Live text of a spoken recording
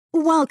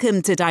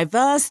Welcome to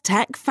Diverse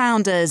Tech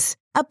Founders,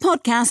 a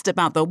podcast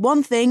about the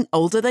one thing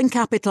older than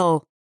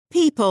capital,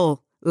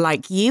 people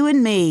like you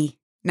and me.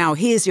 Now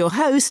here's your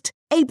host,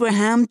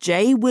 Abraham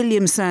J.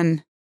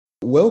 Williamson.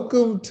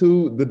 Welcome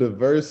to the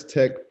Diverse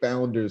Tech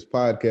Founders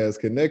podcast,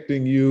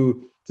 connecting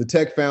you to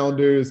tech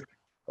founders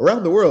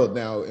around the world.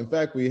 Now, in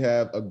fact, we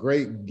have a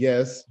great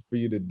guest for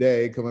you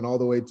today, coming all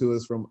the way to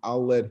us from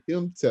I'll Let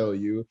Him Tell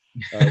You.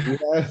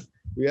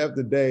 We have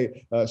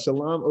today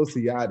Shalom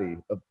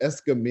Osiadi of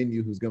Eska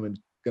Menu, who's going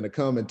to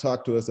come and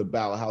talk to us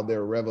about how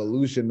they're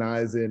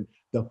revolutionizing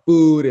the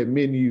food and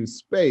menu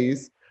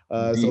space.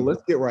 So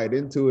let's get right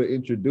into it.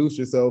 Introduce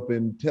yourself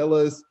and tell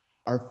us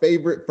our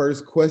favorite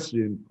first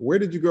question. Where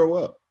did you grow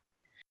up?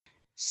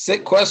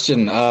 Sick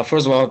question.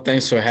 First of all,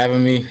 thanks for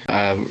having me.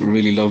 I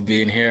really love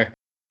being here.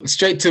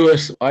 Straight to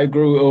it. I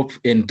grew up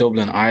in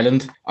Dublin,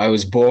 Ireland. I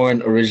was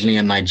born originally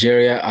in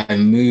Nigeria. I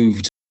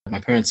moved. My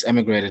parents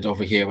emigrated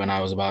over here when I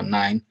was about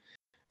 9,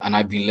 and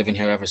I've been living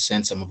here ever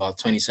since. I'm about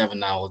 27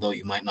 now, although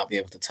you might not be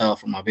able to tell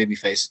from my baby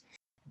face.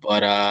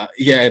 But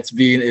yeah, it's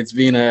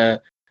been a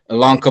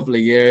long couple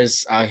of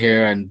years out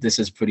here, and this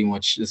is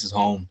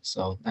home.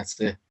 So that's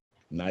it.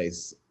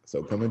 Nice.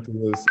 So coming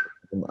to us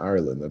from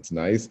Ireland, that's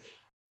nice.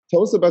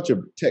 Tell us about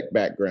your tech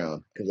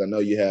background, because I know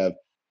you have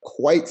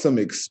quite some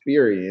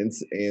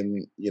experience,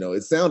 and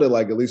it sounded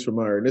like, at least from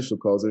our initial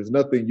calls, there's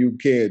nothing you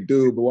can't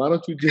do. But why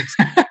don't you just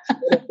set up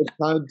the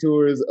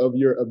contours of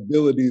your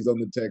abilities on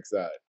the tech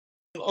side?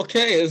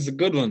 Okay, it's a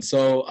good one.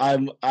 So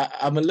I'm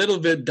a little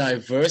bit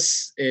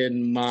diverse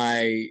in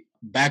my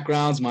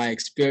backgrounds, my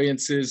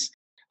experiences.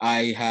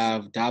 I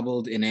have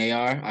dabbled in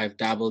AR. I've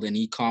dabbled in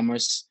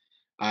e-commerce.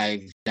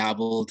 I've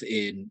dabbled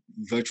in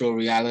virtual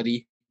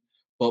reality.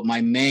 But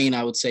my main,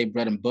 I would say,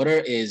 bread and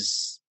butter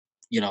is,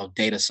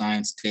 data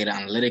science, data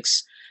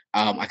analytics.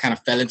 I kind of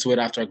fell into it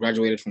after I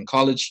graduated from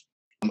college,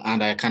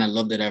 and I kind of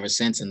loved it ever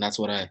since. And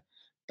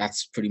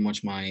that's pretty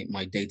much my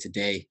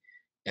day-to-day.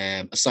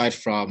 Aside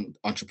from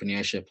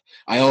entrepreneurship,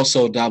 I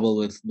also dabble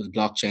with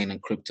blockchain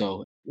and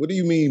crypto. What do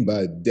you mean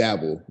by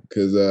dabble?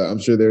 Because I'm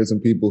sure there are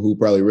some people who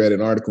probably read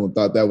an article and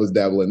thought that was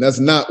dabbling. That's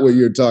not what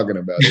you're talking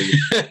about, is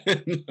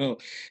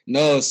it?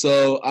 No.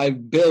 So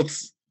I've built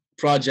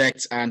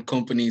projects and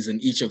companies in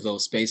each of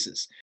those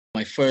spaces.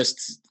 My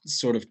first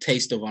sort of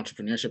taste of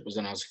entrepreneurship was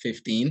when I was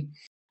 15.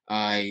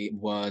 I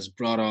was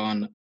brought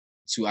on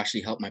to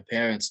actually help my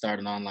parents start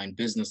an online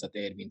business that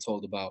they had been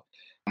told about.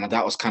 And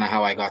that was kind of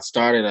how I got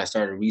started. I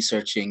started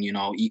researching,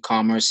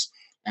 e-commerce,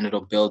 ended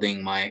up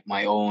building my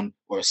own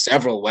or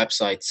several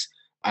websites.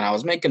 And I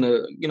was making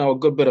a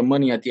good bit of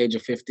money at the age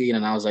of 15.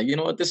 And I was like, you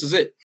know what, this is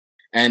it.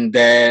 And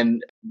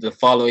then the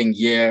following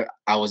year,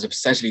 I was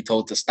essentially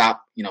told to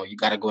stop. You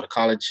got to go to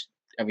college.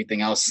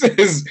 Everything else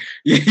is,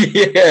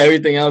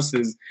 everything else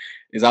is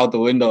out the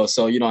window.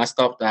 So, I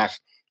stopped that,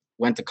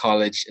 went to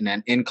college. And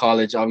then in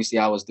college, obviously,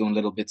 I was doing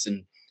little bits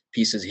and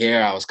pieces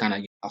here. I was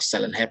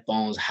selling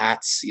headphones,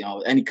 hats,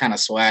 any kind of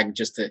swag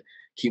just to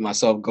keep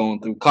myself going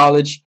through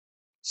college.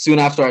 Soon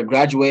after I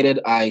graduated,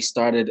 I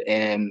started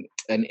an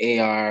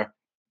AR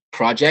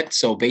project.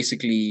 So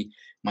basically,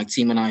 my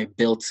team and I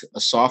built a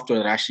software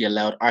that actually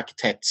allowed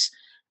architects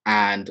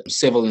and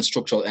civil and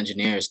structural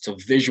engineers to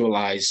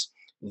visualize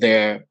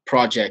their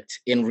project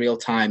in real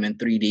time in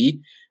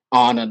 3D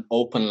on an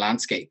open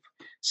landscape.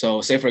 So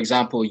say, for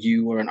example,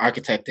 you were an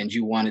architect and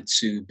you wanted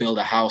to build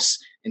a house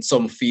in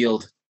some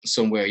field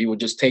somewhere. You would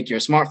just take your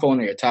smartphone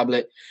or your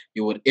tablet,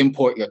 you would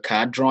import your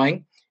CAD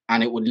drawing,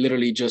 and it would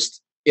literally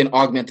just, in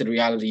augmented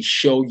reality,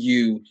 show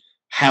you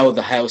how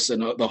the house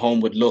and the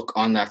home would look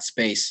on that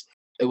space.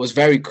 It was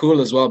very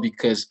cool as well,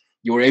 because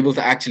you were able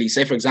to actually,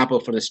 say, for example,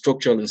 for the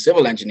structural and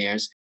civil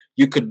engineers,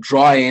 you could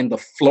draw in the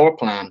floor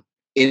plan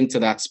into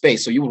that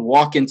space. So you would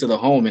walk into the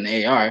home in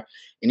AR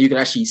and you could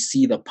actually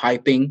see the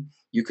piping.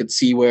 You could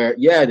see where,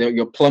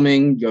 your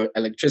plumbing, your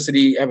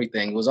electricity,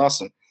 everything. It was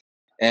awesome.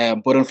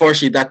 But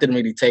unfortunately, that didn't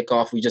really take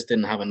off. We just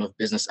didn't have enough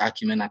business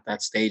acumen at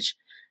that stage.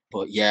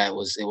 But yeah, it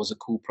was a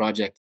cool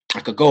project. I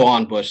could go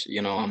on, but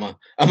I'm gonna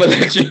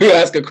let you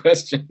ask a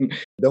question.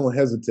 Don't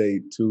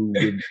hesitate to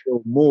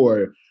reveal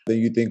more than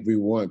you think we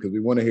want, because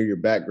we want to hear your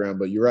background.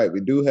 But you're right,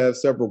 we do have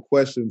several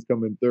questions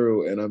coming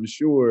through, and I'm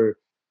sure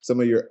some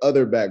of your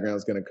other background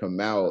is going to come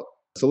out.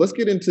 So let's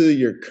get into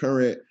your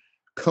current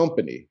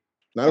company.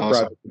 Not a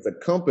project, it's a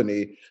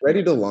company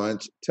ready to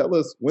launch. Tell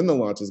us when the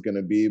launch is going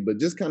to be, but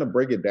just kind of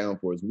break it down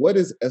for us. What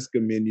is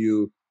Eska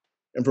Menu,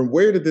 and from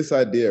where did this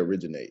idea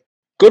originate?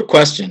 Good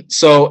question.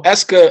 So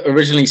Eska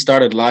originally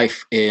started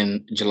life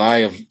in July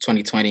of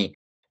 2020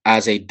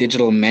 as a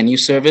digital menu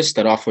service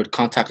that offered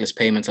contactless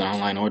payments and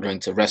online ordering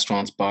to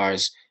restaurants,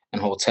 bars,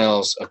 and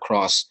hotels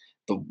across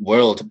the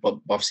world, but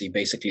obviously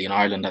basically in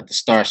Ireland at the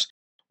start.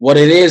 What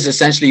it is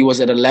essentially was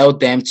it allowed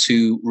them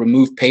to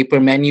remove paper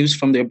menus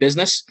from their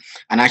business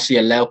and actually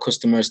allow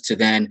customers to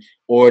then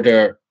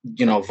order,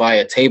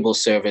 via table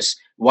service,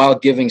 while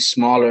giving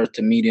smaller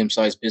to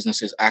medium-sized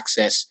businesses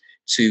access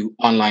to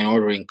online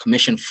ordering,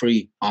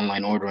 commission-free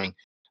online ordering.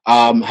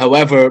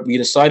 However, we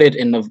decided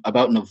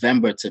about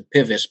November to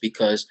pivot,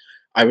 because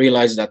I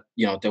realized that,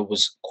 there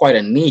was quite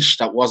a niche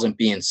that wasn't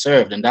being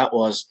served, and that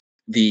was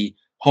the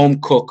home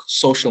cook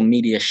social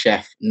media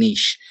chef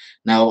niche.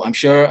 Now, I'm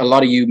sure a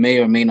lot of you may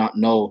or may not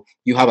know,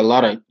 you have a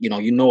lot of, a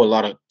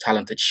lot of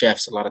talented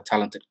chefs, a lot of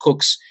talented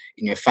cooks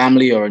in your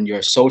family or in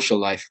your social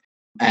life.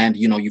 And,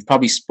 you've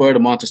probably spurred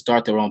them on to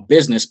start their own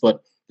business,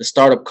 but the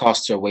startup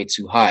costs are way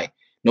too high.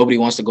 Nobody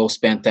wants to go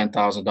spend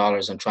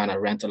 $10,000 on trying to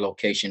rent a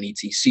location,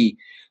 etc.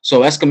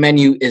 So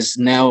Escamenu is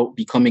now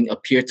becoming a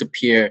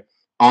peer-to-peer,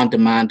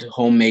 on-demand,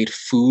 homemade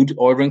food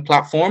ordering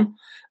platform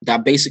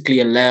that basically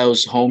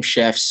allows home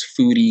chefs,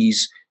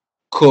 foodies,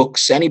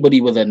 cooks, anybody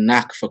with a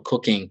knack for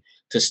cooking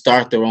to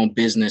start their own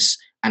business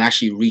and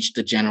actually reach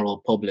the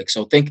general public.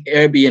 So think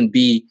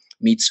Airbnb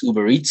meets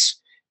Uber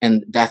Eats,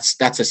 and that's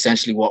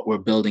essentially what we're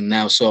building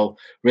now. So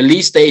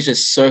release stage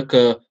is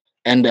circa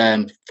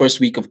and first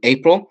week of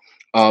April.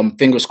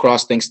 Fingers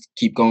crossed things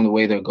keep going the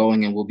way they're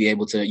going, and we'll be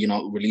able to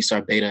release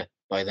our beta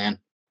by then.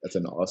 That's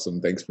an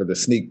awesome. Thanks for the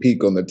sneak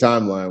peek on the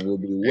timeline. We'll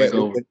be wet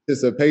with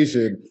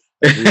anticipation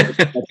as we have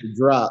to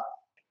drop.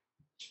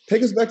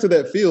 Take us back to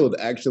that field,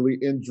 actually,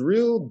 and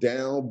drill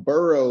down,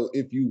 burrow,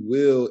 if you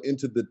will,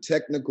 into the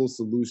technical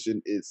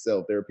solution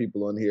itself. There are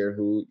people on here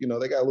who,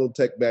 they got a little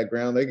tech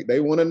background. They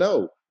want to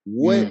know,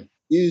 what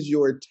is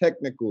your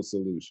technical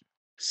solution?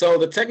 So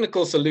the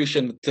technical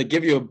solution, to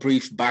give you a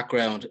brief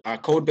background, our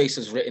code base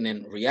is written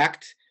in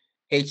React,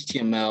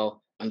 HTML,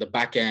 and the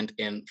backend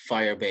in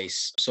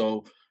Firebase.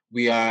 So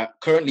we are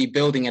currently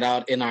building it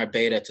out in our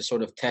beta to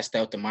sort of test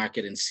out the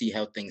market and see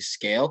how things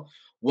scale.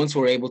 Once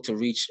we're able to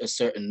reach a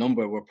certain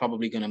number, we're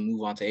probably going to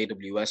move on to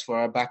AWS for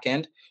our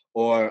backend,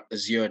 or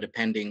Azure,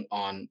 depending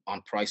on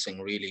pricing,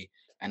 really,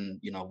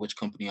 and which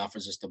company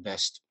offers us the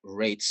best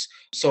rates.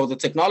 So the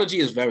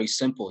technology is very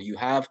simple. You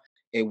have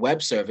a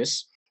web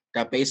service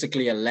that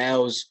basically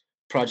allows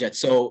projects.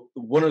 So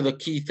one of the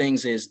key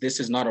things is this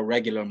is not a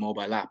regular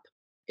mobile app.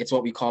 It's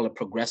what we call a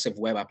progressive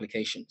web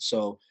application.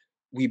 So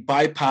we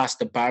bypass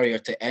the barrier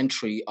to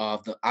entry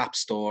of the App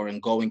Store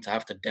and going to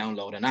have to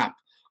download an app.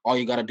 All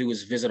you got to do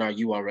is visit our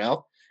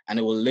URL, and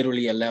it will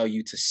literally allow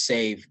you to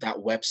save that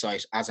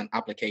website as an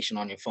application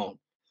on your phone.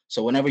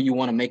 So whenever you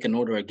want to make an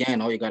order again,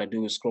 all you got to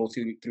do is scroll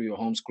through your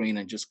home screen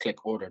and just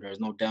click order. There's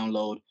no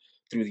download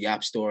through the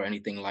App Store or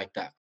anything like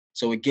that.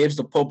 So it gives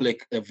the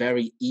public a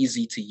very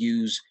easy to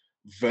use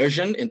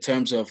version in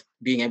terms of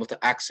being able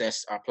to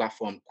access our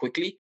platform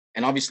quickly.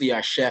 And obviously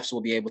our chefs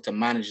will be able to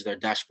manage their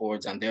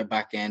dashboards and their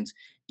backends,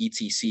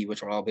 etc.,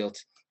 which are all built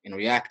in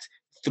React,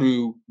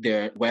 through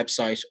their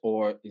website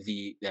or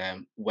the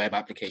web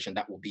application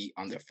that will be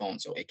on their phone,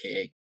 so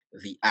AKA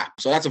the app.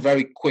 So that's a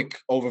very quick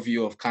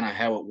overview of kind of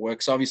how it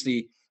works.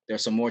 Obviously,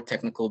 there's some more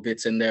technical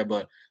bits in there,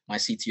 but my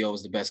CTO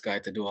is the best guy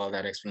to do all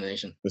that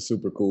explanation. That's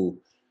super cool.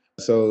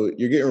 So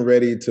you're getting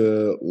ready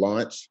to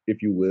launch,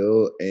 if you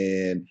will,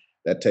 and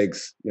that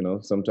takes,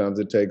 sometimes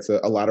it takes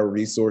a lot of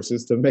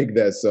resources to make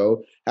that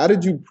so. How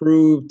did you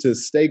prove to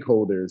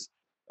stakeholders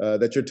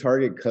that your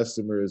target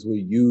customers will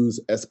use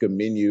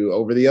Escamenu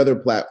over the other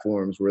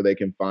platforms where they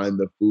can find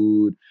the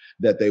food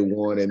that they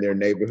want in their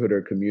neighborhood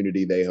or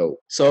community, they hope?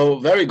 So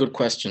very good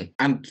question.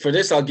 And for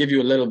this, I'll give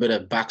you a little bit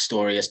of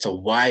backstory as to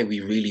why we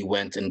really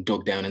went and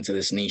dug down into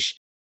this niche.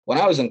 When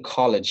I was in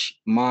college,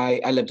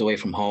 I lived away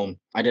from home.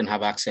 I didn't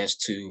have access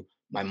to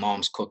my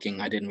mom's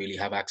cooking. I didn't really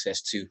have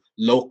access to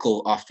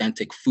local,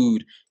 authentic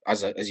food.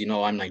 As you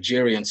know, I'm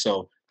Nigerian,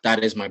 so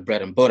that is my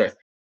bread and butter.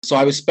 So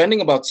I was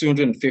spending about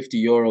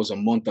 250 euros a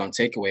month on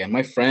takeaway. And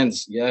my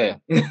friends,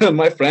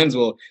 my friends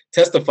will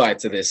testify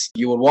to this.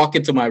 You would walk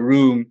into my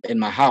room in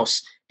my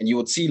house and you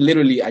would see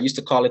literally, I used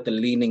to call it the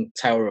Leaning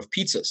Tower of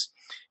Pizzas,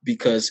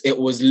 because it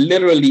was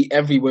literally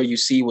everywhere you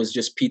see was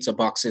just pizza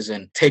boxes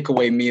and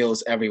takeaway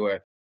meals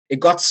everywhere. It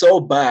got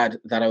so bad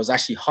that I was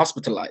actually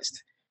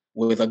hospitalized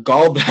with a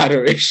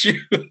gallbladder issue.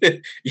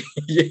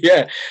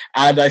 Yeah.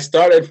 And I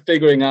started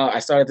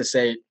to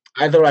say,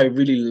 either I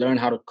really learn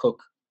how to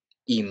cook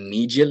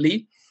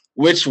immediately,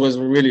 which was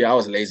really, I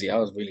was lazy. I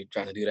was really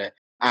trying to do that.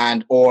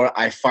 Or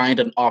I find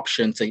an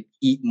option to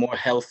eat more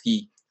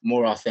healthy,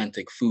 more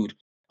authentic food.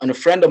 And a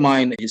friend of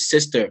mine, his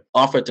sister,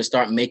 offered to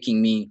start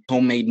making me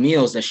homemade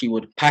meals that she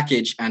would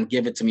package and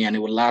give it to me. And it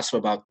would last for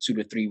about 2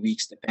 to 3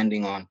 weeks,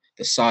 depending on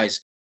the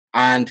size.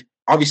 And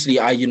obviously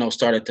I,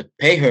 started to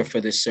pay her for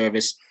this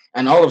service.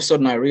 And all of a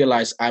sudden I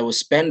realized I was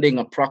spending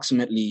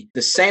approximately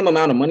the same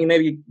amount of money,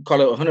 maybe call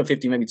it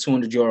 150, maybe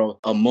 200 euro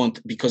a month,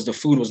 because the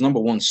food was, number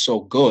one, so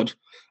good.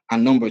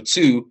 And number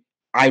two,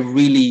 I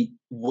really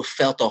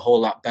felt a whole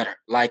lot better.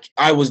 Like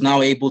I was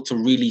now able to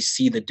really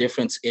see the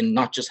difference in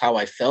not just how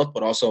I felt,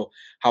 but also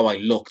how I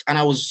looked. And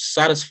I was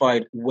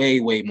satisfied way,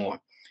 way more.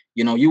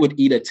 You would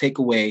eat a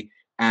takeaway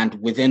and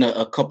within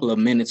a couple of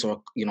minutes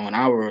or, an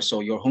hour or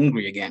so, you're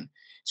hungry again.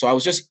 So I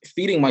was just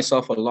feeding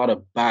myself a lot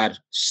of bad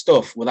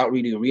stuff without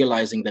really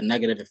realizing the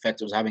negative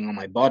effect it was having on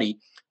my body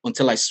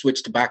until I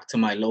switched back to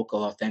my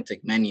local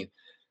authentic menu.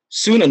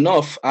 Soon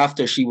enough,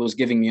 after she was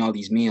giving me all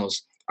these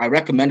meals, I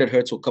recommended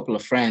her to a couple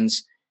of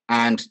friends.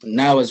 And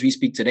now, as we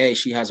speak today,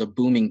 she has a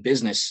booming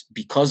business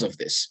because of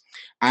this.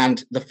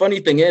 And the funny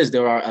thing is,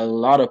 there are a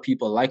lot of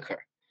people like her.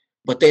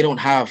 but they don't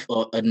have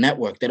a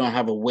network. They don't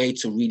have a way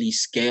to really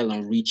scale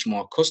and reach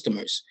more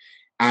customers.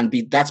 And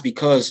that's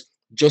because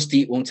Just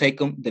Eat won't take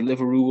them,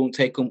 Deliveroo won't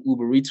take them,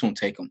 Uber Eats won't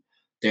take them.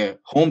 They're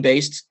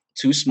home-based,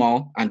 too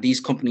small, and these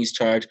companies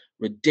charge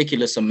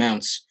ridiculous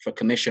amounts for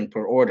commission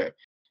per order.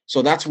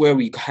 So that's where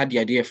we had the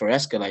idea for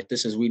Escalite.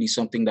 This is really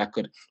something that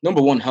could,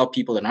 number one, help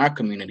people in our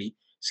community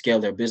scale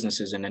their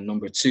businesses. And then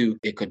number two,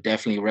 it could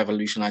definitely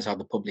revolutionize how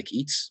the public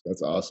eats.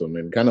 That's awesome.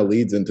 And kind of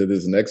leads into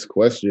this next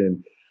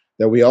question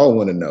that we all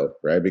want to know,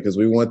 right? Because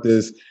we want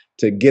this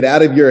to get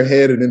out of your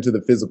head and into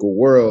the physical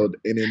world.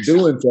 And in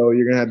doing so,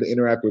 you're going to have to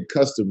interact with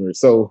customers.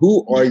 So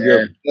who are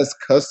your best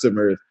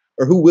customers,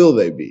 or who will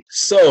they be?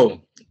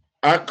 So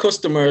our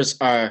customers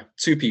are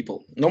two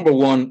people. Number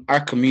one,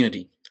 our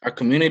community. Our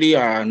community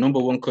are our number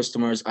one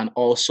customers, and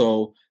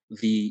also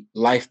the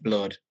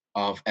lifeblood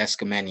of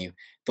Esca Menu.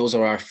 Those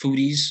are our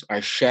foodies,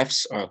 our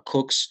chefs, our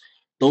cooks,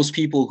 those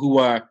people who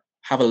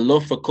have a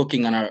love for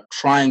cooking and are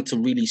trying to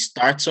really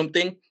start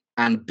something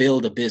and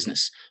build a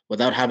business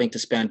without having to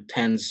spend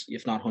tens,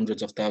 if not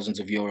hundreds of thousands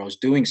of euros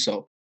doing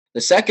so.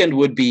 The second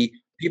would be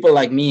people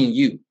like me and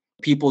you,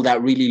 people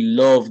that really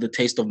love the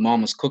taste of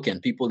mama's cooking,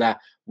 people that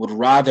would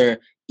rather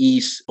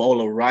eat a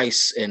bowl of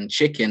rice and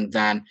chicken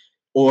than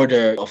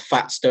order a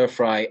fat stir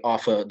fry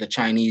off of the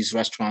Chinese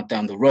restaurant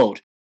down the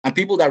road, and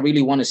people that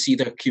really want to see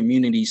their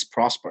communities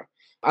prosper.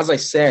 As I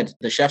said,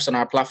 the chefs on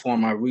our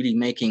platform are really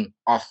making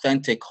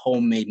authentic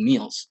homemade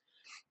meals.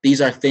 These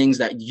are things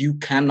that you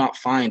cannot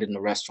find in the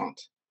restaurant.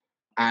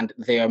 And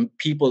there are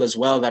people as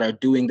well that are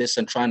doing this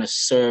and trying to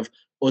serve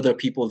other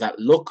people that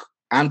look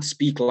and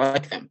speak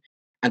like them.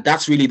 And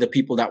that's really the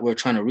people that we're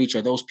trying to reach,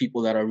 are those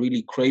people that are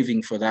really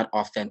craving for that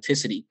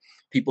authenticity,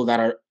 people that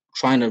are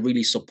trying to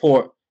really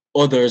support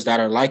others that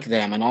are like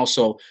them, and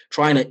also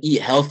trying to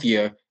eat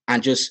healthier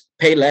and just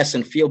pay less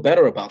and feel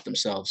better about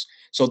themselves.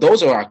 So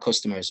those are our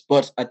customers.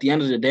 But at the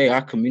end of the day,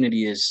 our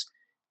community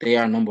they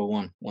are number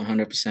one,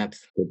 100%.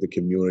 Put the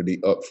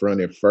community up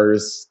front at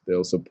first.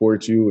 They'll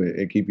support you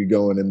and keep you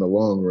going in the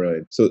long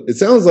run. So it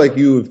sounds like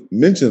you've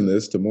mentioned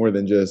this to more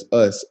than just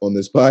us on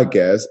this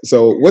podcast.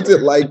 So what's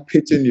it like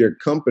pitching your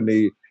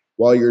company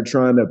while you're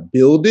trying to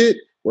build it,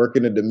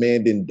 working a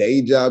demanding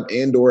day job,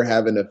 and or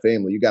having a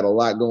family? You got a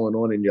lot going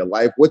on in your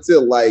life. What's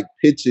it like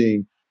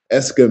pitching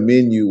Esca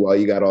Menu while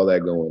you got all that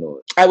going on?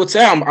 I would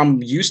say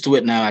I'm used to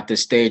it now at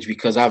this stage,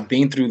 because I've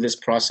been through this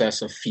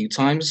process a few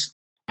times.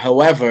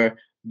 However,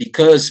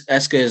 because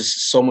Esca is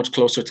so much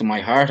closer to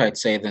my heart, I'd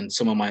say, than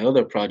some of my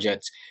other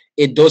projects,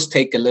 it does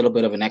take a little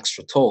bit of an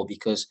extra toll,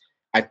 because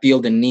I feel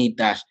the need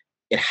that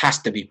it has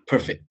to be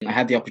perfect. I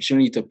had the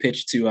opportunity to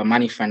pitch to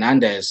Manny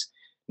Fernandez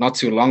not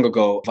too long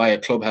ago via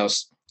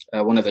Clubhouse,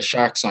 one of the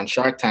sharks on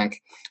Shark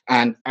Tank,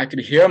 and I could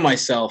hear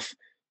myself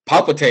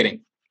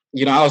palpitating.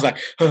 I was like,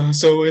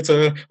 so it's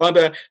on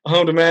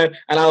demand.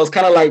 And I was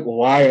kind of like,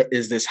 why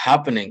is this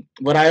happening?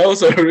 But I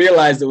also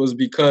realized it was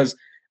because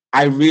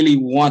I really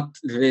want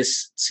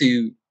this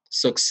to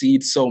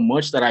succeed so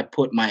much that I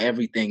put my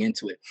everything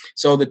into it.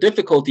 So the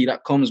difficulty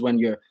that comes when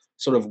you're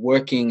sort of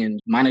working and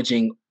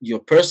managing your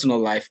personal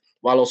life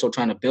while also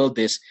trying to build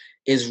this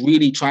is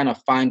really trying to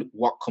find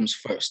what comes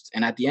first.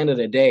 And at the end of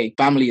the day,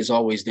 family is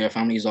always there.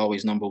 Family is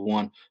always number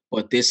one.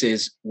 But this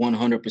is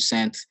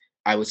 100%,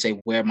 I would say,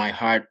 where my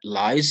heart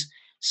lies.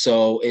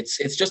 So it's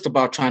just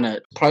about trying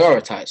to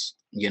prioritize,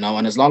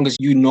 and as long as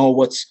you know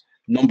what's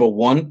number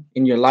one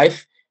in your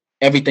life,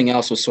 everything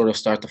else will sort of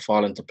start to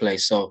fall into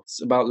place. So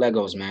it's about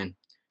Legos, man.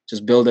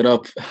 Just build it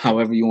up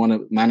however you want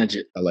to manage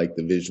it. I like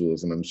the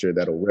visuals, and I'm sure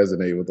that'll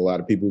resonate with a lot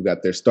of people who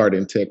got their start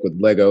in tech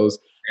with Legos.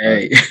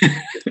 Hey.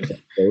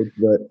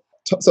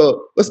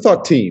 So let's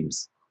talk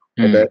teams.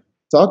 Okay.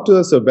 Talk to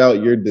us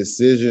about your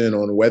decision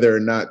on whether or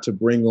not to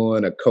bring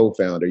on a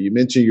co-founder. You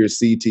mentioned your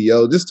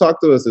CTO. Just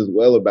talk to us as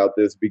well about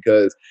this,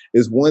 because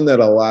it's one that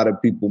a lot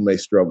of people may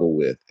struggle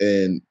with,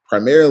 and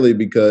primarily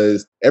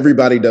because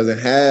everybody doesn't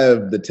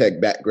have the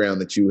tech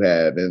background that you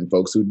have, and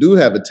folks who do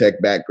have a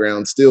tech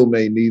background still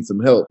may need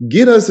some help.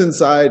 Get us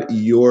inside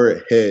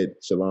your head,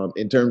 Shalom,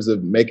 in terms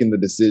of making the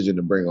decision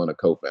to bring on a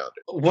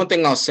co-founder. One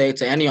thing I'll say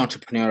to any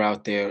entrepreneur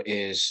out there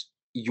is,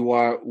 you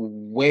are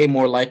way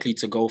more likely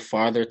to go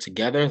farther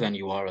together than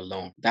you are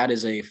alone. That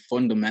is a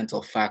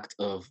fundamental fact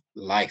of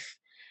life.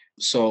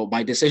 So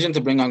my decision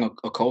to bring on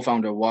a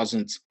co-founder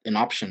wasn't an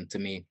option to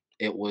me.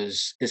 It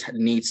was, this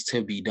needs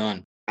to be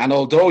done. And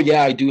although,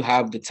 I do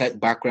have the tech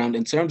background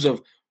in terms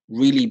of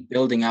really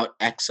building out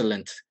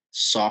excellent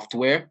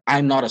software,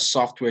 I'm not a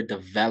software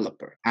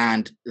developer.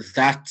 And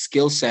that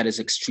skill set is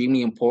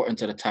extremely important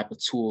to the type of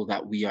tool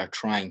that we are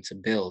trying to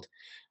build.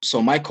 So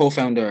my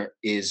co-founder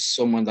is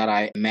someone that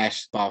I met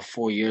about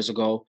 4 years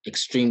ago,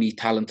 extremely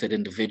talented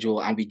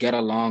individual, and we get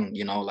along,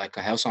 like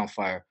a house on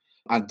fire.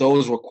 And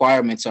those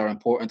requirements are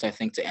important, I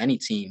think, to any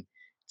team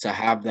to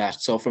have that.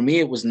 So for me,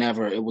 it was a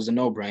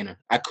no-brainer.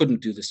 I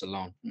couldn't do this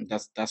alone.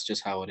 That's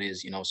just how it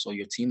is, so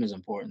your team is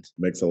important.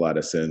 Makes a lot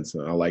of sense.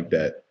 I like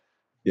that.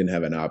 Didn't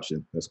have an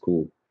option. That's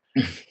cool.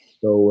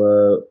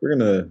 So we're going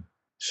to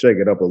shake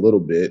it up a little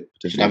bit.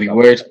 Should I be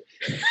worried?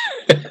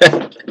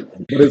 But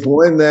it's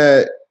one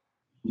that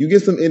you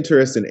get some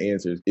interesting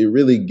answers. It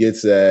really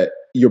gets at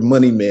your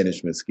money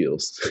management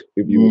skills,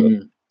 if you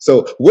will.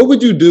 So what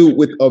would you do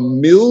with $1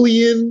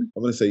 million?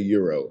 I'm going to say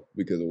euro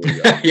because of where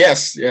you are.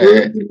 Yes.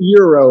 Yeah.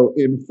 Euro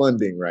in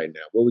funding right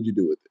now. What would you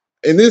do with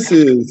it? And this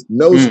is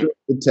no strings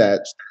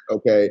attached.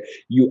 Okay.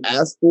 You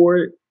ask for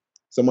it.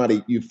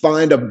 You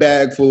find a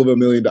bag full of $1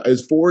 million.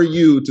 It's for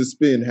you to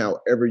spend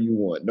however you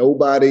want.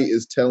 Nobody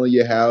is telling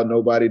you how,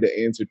 nobody to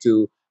answer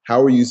to.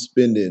 How are you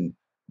spending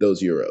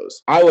those euros?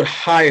 I would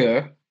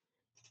hire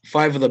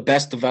 5 of the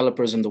best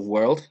developers in the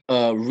world,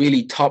 a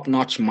really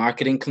top-notch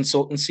marketing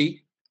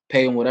consultancy,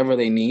 pay them whatever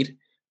they need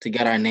to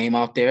get our name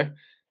out there,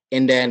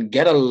 and then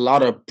get a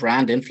lot of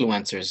brand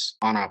influencers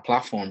on our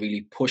platform,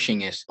 really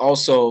pushing it.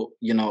 Also,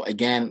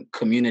 again,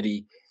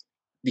 community,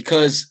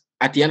 because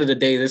at the end of the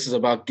day, this is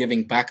about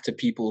giving back to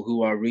people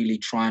who are really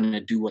trying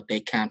to do what they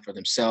can for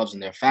themselves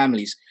and their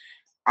families.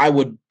 I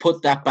would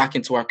put that back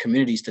into our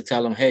communities to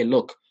tell them, hey,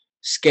 look,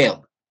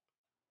 scale.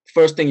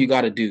 First thing you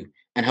got to do.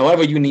 And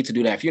however you need to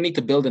do that, if you need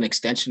to build an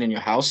extension in your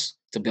house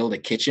to build a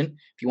kitchen,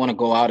 if you want to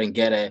go out and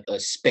get a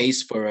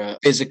space for a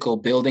physical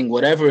building,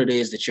 whatever it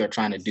is that you're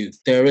trying to do,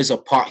 there is a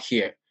pot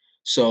here.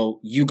 So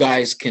you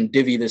guys can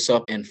divvy this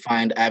up and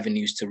find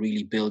avenues to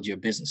really build your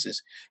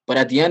businesses. But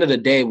at the end of the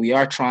day, we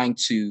are trying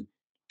to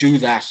do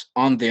that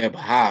on their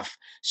behalf.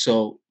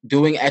 So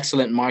doing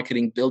excellent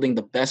marketing, building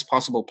the best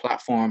possible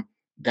platform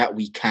that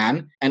we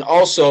can. And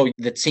also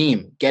the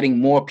team, getting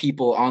more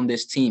people on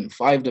this team.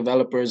 5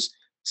 developers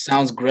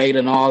sounds great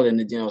and all,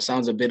 and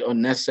sounds a bit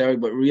unnecessary,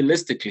 but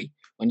realistically,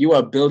 when you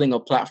are building a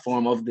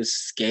platform of this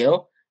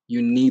scale,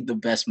 you need the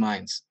best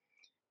minds,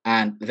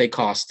 and they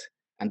cost.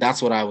 And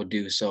that's what I would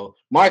do. So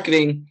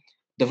marketing,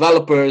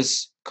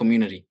 developers,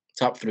 community,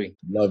 top 3.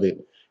 Love it.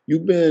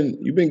 You've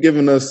been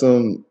giving us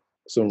some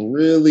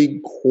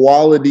really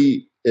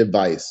quality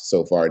advice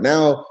so far.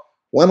 Now,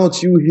 why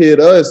don't you hit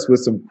us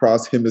with some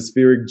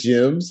cross-hemispheric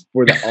gems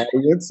for the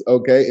audience,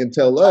 okay? And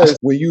tell us,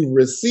 when you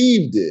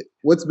received it,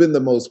 what's been the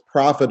most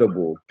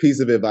profitable piece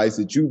of advice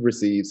that you've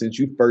received since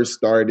you first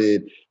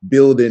started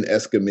building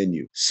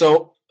Escamenu?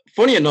 So,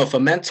 funny enough, a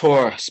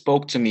mentor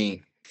spoke to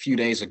me a few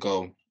days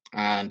ago,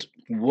 and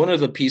one of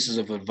the pieces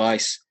of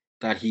advice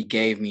that he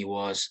gave me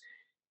was,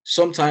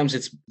 sometimes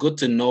it's good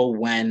to know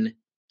when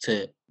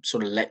to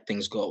sort of let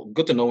things go.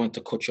 Good to know when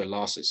to cut your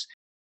losses.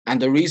 And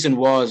the reason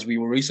was, we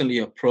were recently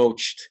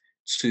approached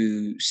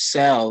to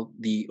sell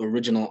the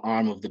original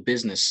arm of the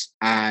business.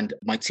 And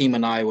my team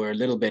and I were a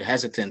little bit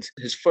hesitant.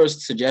 His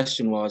first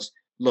suggestion was,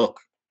 look,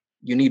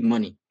 you need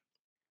money.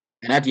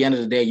 And at the end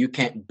of the day, you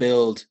can't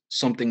build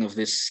something of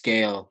this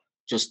scale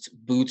just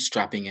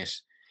bootstrapping it.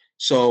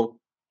 So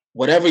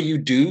whatever you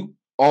do,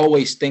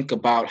 always think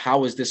about,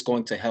 how is this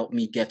going to help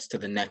me get to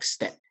the next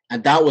step?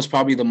 And that was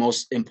probably the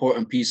most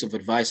important piece of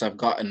advice I've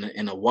gotten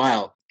in a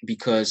while,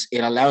 because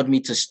it allowed me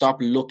to stop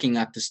looking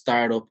at the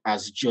startup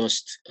as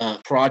just a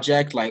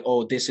project, like,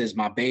 oh, this is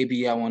my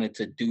baby, I wanted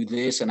to do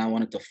this and I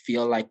wanted to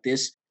feel like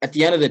this. At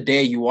the end of the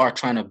day, you are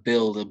trying to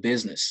build a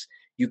business.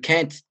 You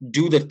can't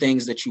do the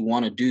things that you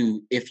want to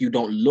do if you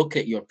don't look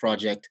at your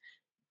project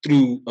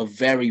through a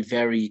very,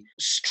 very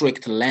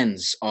strict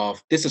lens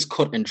of, this is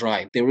cut and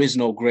dry. There is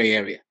no gray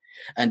area.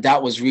 And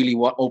that was really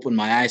what opened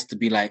my eyes to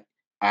be like,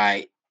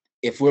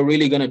 if we're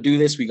really going to do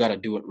this, we got to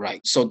do it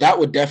right. So that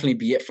would definitely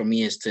be it for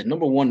me, is to,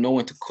 number one, know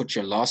when to cut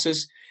your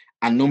losses.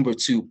 And number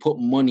two, put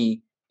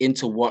money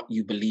into what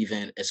you believe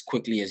in as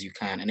quickly as you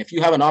can. And if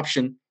you have an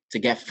option to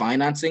get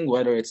financing,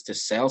 whether it's to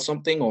sell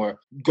something or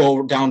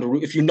go down the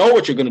route, if you know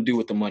what you're going to do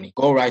with the money,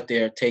 go right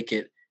there, take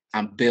it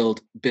and build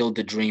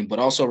the dream. But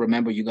also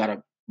remember, you got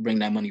to bring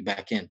that money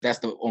back in. That's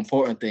the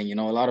important thing.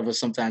 A lot of us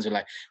sometimes are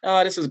like,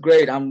 oh, this is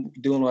great, I'm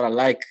doing what I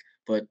like.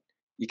 But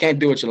you can't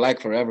do what you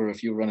like forever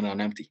if you're running on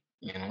empty.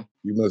 You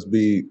must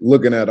be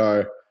looking at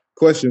our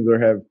questions or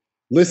have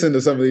listened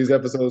to some of these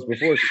episodes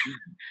before.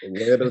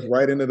 You led us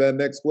right into that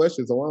next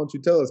question. So why don't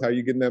you tell us how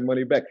you're getting that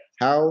money back?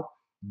 How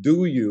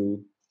do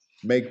you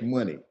make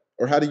money,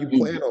 or how do you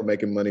plan on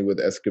making money with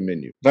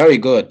Escamenu? Very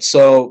good.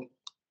 So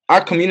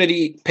our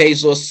community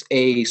pays us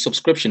a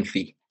subscription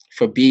fee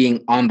for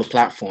being on the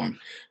platform.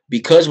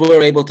 Because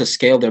we're able to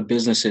scale their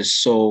businesses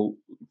so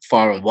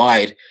far and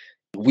wide,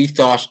 we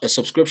thought a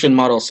subscription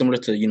model similar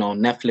to,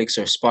 Netflix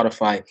or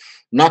Spotify,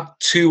 not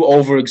too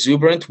over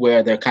exuberant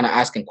where they're kind of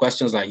asking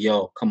questions like,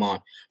 yo, come on,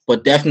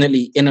 but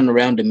definitely in and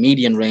around the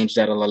median range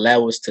that'll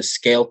allow us to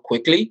scale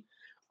quickly,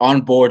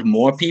 onboard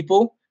more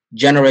people,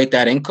 generate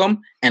that income,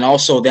 and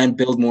also then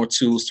build more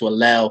tools to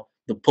allow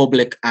the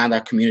public and our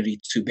community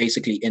to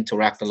basically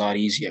interact a lot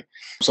easier.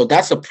 So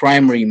that's a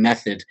primary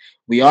method.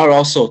 We are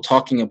also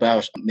talking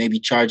about maybe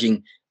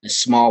charging a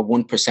small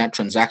 1%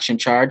 transaction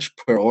charge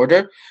per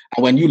order.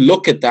 And when you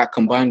look at that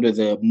combined with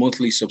a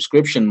monthly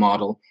subscription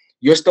model,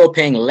 you're still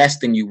paying less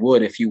than you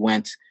would if you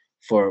went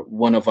for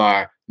one of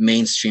our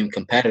mainstream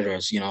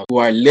competitors, who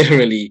are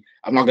literally,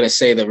 I'm not going to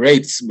say the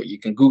rates, but you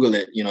can Google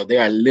it, they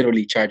are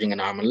literally charging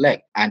an arm and a leg,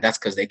 and that's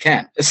because they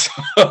can. So,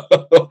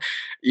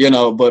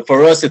 but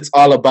for us, it's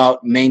all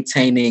about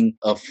maintaining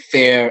a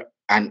fair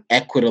and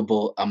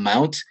equitable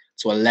amount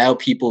to allow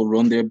people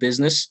run their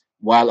business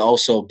while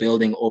also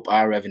building up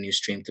our revenue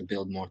stream to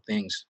build more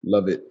things.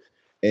 Love it.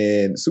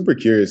 And super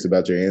curious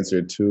about your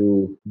answer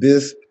to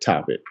this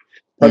topic,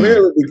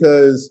 primarily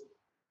because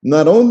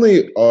not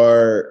only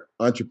are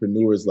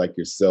entrepreneurs like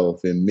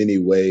yourself in many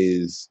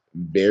ways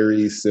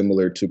very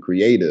similar to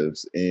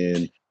creatives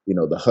in, you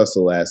know, the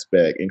hustle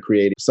aspect and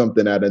creating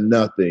something out of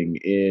nothing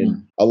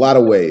in a lot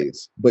of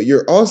ways, but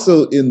you're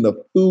also in the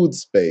food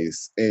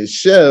space, and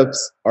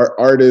chefs are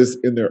artists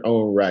in their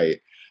own right.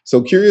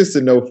 So curious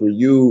to know for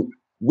you,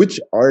 which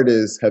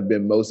artists have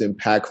been most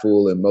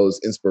impactful and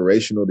most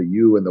inspirational to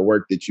you in the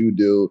work that you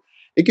do?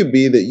 It could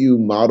be that you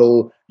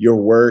model your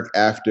work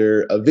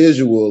after a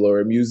visual or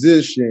a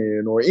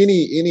musician or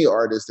any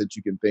artist that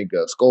you can think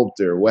of,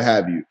 sculptor, what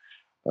have you.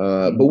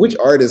 But which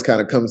artist kind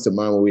of comes to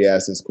mind when we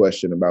ask this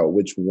question about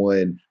which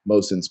one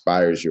most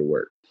inspires your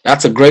work?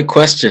 That's a great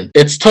question.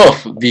 It's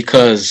tough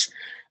because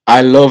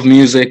I love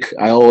music.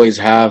 I always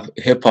have.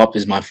 Hip hop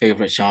is my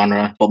favorite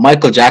genre, but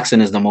Michael Jackson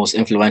is the most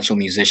influential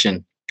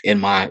musician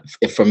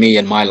for me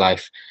in my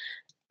life.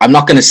 I'm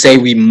not going to say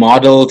we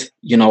modeled,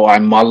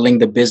 I'm modeling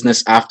the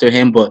business after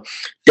him, but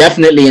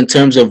definitely in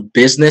terms of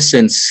business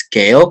and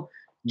scale,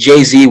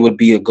 Jay-Z would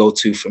be a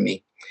go-to for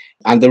me.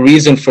 And the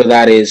reason for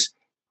that is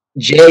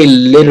Jay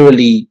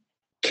literally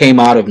came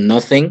out of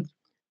nothing,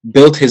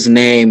 built his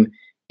name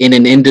in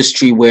an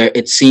industry where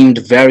it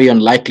seemed very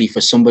unlikely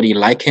for somebody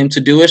like him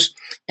to do it,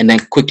 and then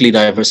quickly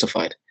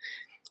diversified.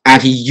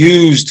 And he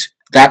used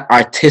that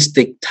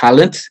artistic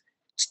talent,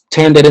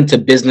 turned it into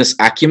business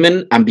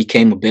acumen, and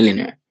became a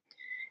billionaire.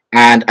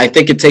 And I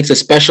think it takes a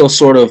special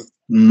sort of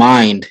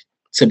mind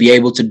to be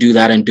able to do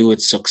that and do it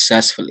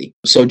successfully.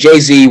 So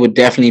Jay-Z would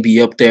definitely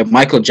be up there.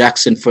 Michael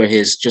Jackson for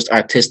his just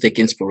artistic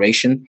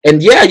inspiration.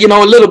 And yeah, a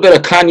little bit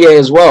of Kanye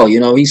as well.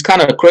 He's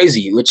kind of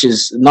crazy, which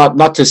is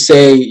not to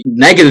say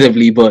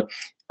negatively, but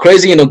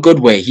crazy in a good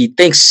way. He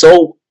thinks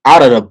so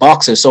out of the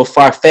box and so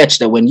far-fetched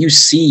that when you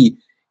see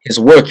his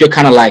work, you're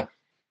kind of like,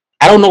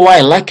 I don't know why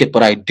I like it,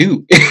 but I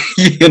do,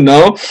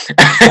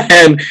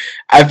 And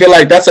I feel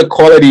like that's a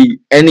quality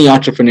any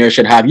entrepreneur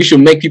should have. You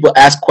should make people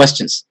ask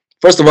questions.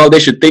 First of all, they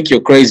should think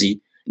you're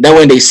crazy. Then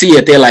when they see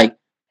it, they're like,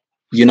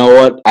 you know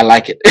what? I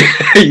like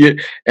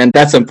it. And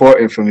that's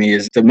important for me,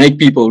 is to make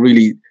people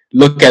really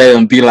look at it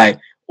and be like,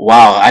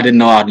 wow, I didn't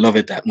know I'd love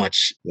it that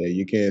much. Yeah,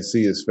 you can't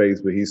see his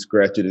face, but he's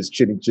scratching his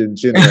chin.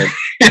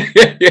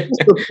 I'm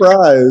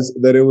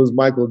surprised that it was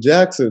Michael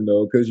Jackson,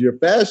 though, because your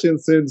fashion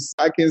sense,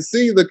 I can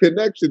see the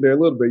connection there a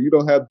little bit. You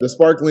don't have the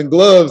sparkling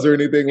gloves or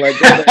anything like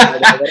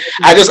that.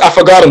 I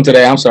forgot him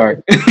today. I'm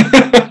sorry.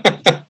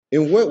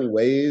 In what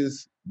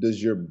ways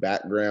does your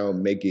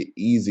background make it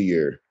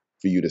easier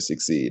for you to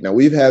succeed? Now,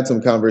 we've had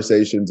some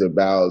conversations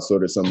about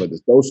sort of some of the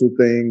social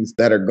things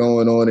that are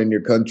going on in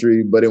your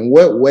country, but in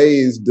what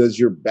ways does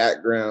your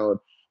background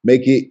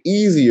make it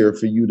easier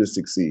for you to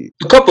succeed?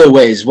 A couple of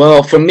ways.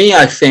 Well, for me,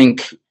 I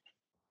think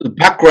the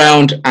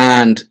background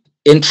and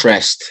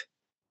interest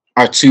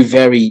are two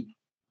very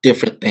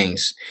different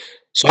things.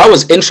 So I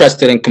was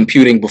interested in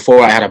computing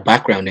before I had a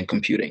background in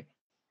computing.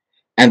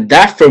 And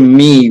that for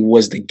me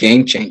was the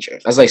game changer.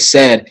 As I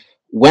said,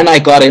 when I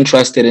got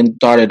interested and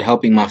started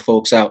helping my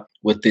folks out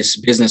with this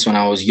business when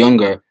I was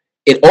younger,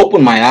 it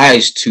opened my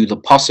eyes to the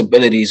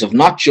possibilities of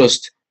not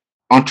just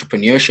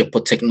entrepreneurship,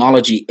 but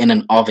technology in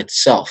and of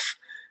itself.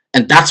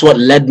 And that's what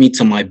led me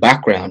to my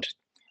background.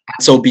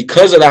 So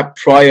because of that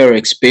prior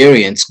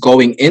experience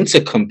going into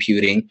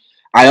computing,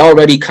 I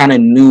already kind of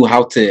knew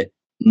how to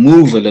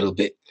move a little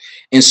bit.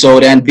 And so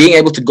then being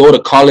able to go to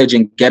college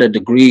and get a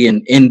degree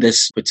in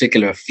this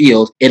particular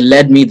field, it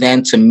led me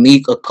then to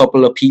meet a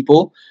couple of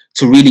people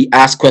to really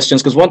ask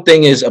questions. Because one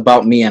thing is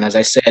about me, and as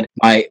I said,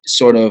 my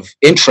sort of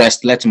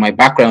interest led to my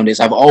background, is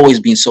I've always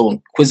been so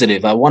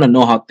inquisitive. I want to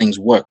know how things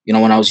work.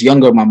 When I was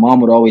younger, my mom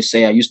would always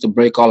say I used to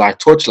break all our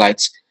torch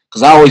lights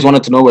because I always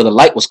wanted to know where the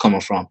light was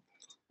coming from.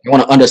 I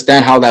want to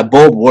understand how that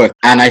bulb worked.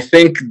 And I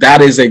think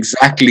that is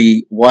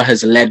exactly what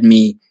has led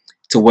me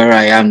to where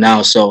I am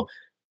now. So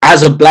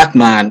as a Black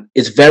man,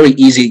 it's very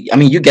easy. I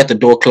mean, you get the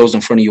door closed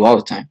in front of you all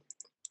the time.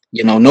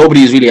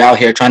 Nobody's really out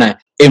here trying to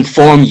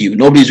inform you.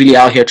 Nobody's really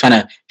out here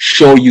trying to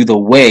show you the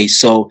way.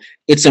 So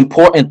it's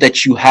important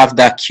that you have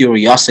that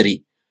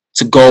curiosity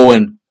to go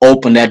and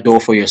open that door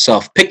for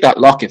yourself. Pick that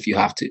lock if you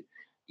have to.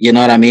 You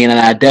know what I mean? And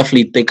I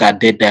definitely think I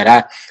did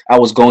that. I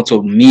was going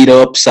to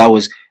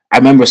meetups. I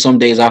remember some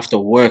days after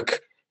work,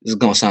 this is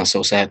going to sound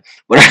so sad,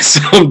 but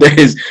some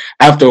days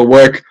after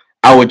work,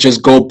 I would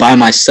just go by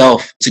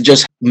myself to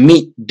just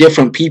meet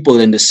different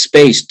people in the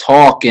space,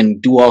 talk and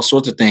do all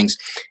sorts of things.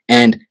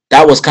 And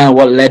that was kind of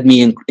what led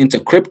me into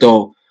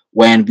crypto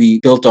when we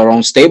built our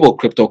own stable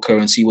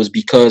cryptocurrency, was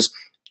because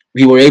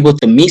we were able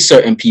to meet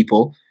certain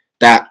people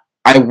that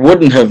I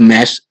wouldn't have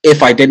met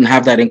if I didn't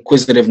have that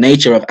inquisitive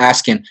nature of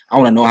asking, I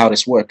want to know how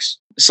this works.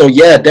 So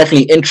yeah,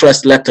 definitely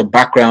interest led to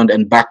background,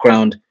 and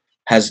background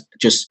has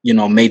just,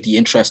 made the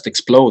interest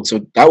explode.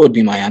 So that would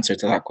be my answer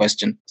to that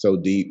question. So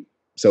deep,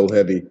 so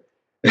heavy,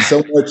 and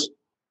so much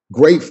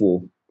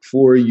grateful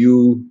for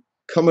you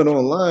coming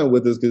online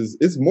with us, because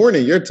it's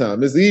morning your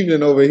time. It's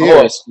evening over here.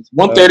 Oh, it's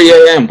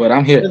 1:30 a.m., but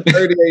I'm here.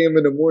 1:30 a.m.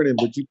 in the morning,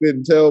 but you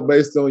couldn't tell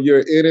based on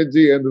your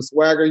energy and the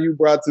swagger you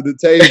brought to the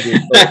table.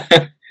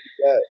 So,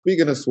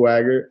 speaking of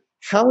swagger,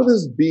 how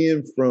does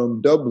being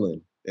from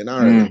Dublin in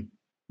Ireland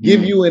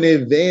give you an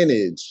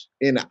advantage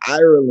in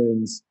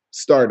Ireland's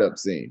startup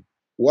scene?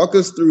 Walk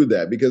us through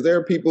that, because there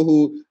are people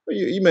who,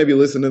 you may be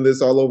listening to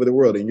this all over the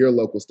world in your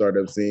local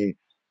startup scene.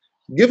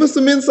 Give us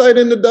some insight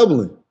into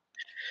Dublin.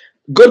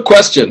 Good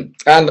question.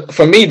 And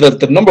for me,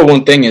 the number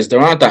one thing is there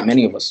aren't that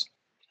many of us.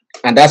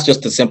 And that's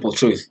just the simple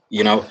truth.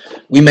 You know,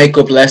 we make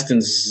up less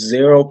than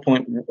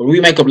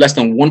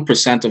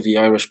 1% of the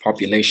Irish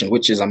population,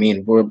 which is, I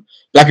mean,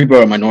 Black people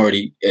are a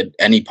minority in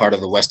any part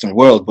of the Western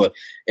world, but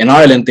in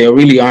Ireland, there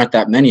really aren't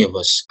that many of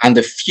us. And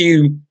the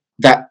few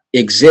that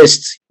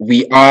exist,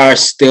 we are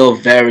still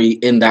very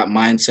in that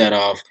mindset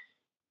of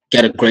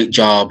get a great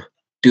job,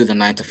 do the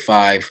 9 to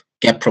 5,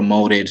 get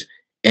promoted,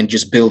 and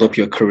just build up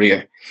your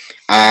career.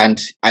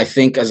 And I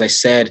think, as I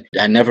said,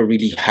 I never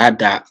really had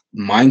that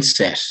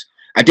mindset.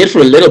 I did for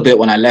a little bit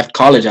when I left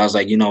college. I was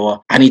like, you know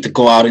what, I need to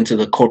go out into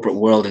the corporate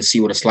world and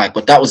see what it's like.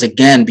 But that was,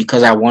 again,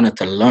 because I wanted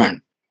to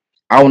learn.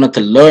 I wanted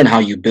to learn how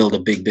you build a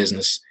big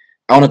business.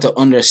 I wanted to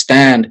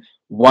understand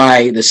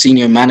why the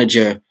senior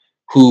manager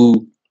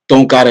who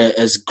don't got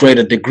as great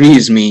a degree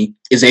as me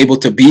is able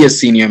to be a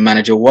senior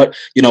manager. What,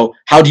 you know,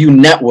 how do you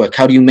network?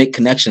 How do you make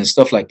connections?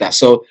 Stuff like that.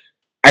 So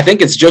I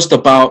think it's just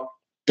about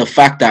the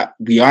fact that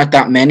we aren't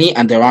that many,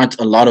 and there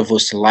aren't a lot of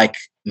us like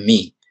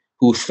me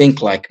who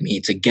think like me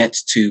to get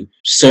to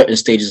certain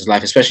stages of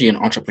life, especially in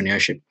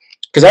entrepreneurship,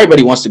 because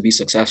everybody wants to be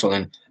successful.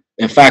 And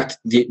in fact,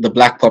 the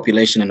Black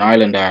population in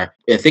Ireland are,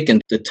 I think, in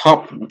the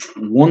top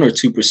 1 or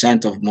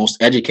 2% of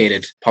most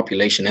educated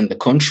population in the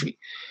country.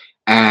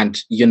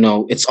 And, you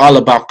know, it's all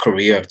about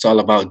career. It's all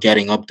about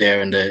getting up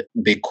there in the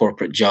big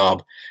corporate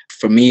job.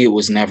 For me, it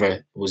was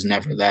never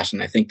that.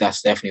 And I think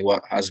that's definitely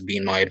what has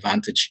been my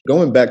advantage.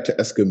 Going back to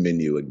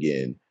Escamino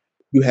again,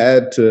 you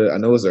had to, I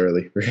know it's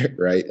early,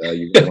 right?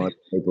 You were on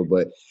paper,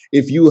 but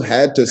if you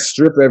had to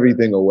strip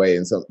everything away,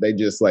 and so they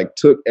just like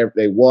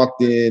they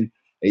walked in,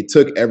 they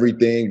took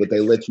everything, but they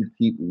let you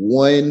keep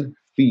one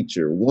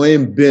feature,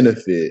 one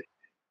benefit,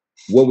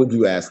 what would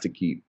you ask to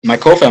keep? My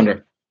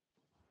co-founder.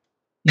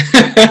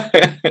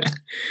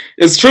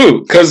 It's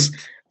true, because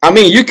I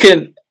mean, you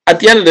can, at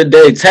the end of the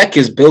day, tech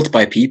is built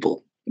by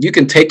people. You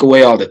can take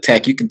away all the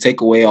tech, you can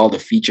take away all the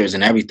features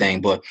and everything,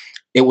 but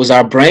it was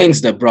our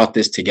brains that brought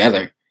this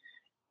together.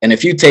 And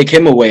if you take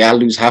him away, I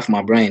lose half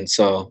my brain.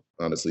 So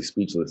honestly,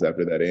 speechless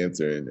after that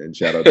answer, and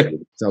shout out to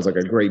you. Sounds like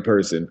a great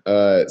person.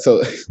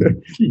 So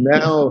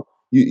now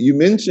you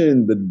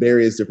mentioned the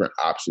various different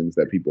options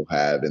that people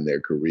have in their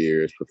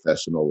careers,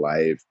 professional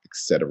life,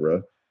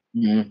 etc.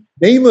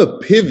 Name a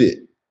pivot.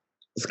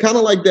 It's kind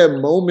of like that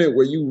moment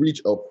where you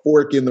reach a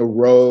fork in the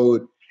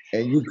road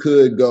and you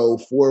could go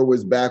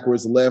forwards,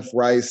 backwards, left,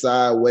 right,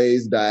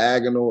 sideways,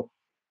 diagonal.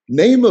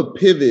 Name a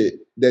pivot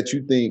that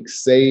you think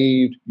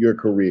saved your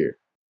career.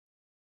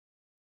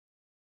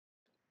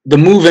 The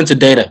move into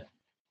data.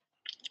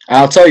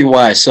 I'll tell you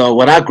why. So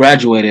when I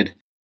graduated,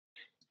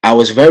 I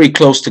was very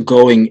close to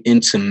going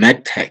into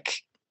medtech.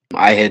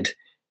 I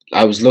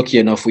was lucky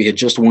enough, we had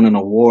just won an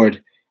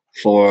award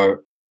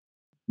for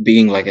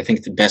being, like, I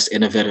think, the best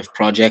innovative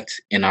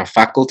project in our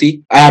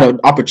faculty. I had an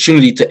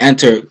opportunity to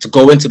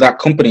go into that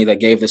company that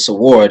gave this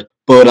award,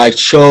 but I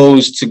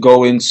chose to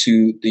go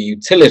into the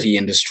utility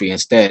industry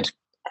instead.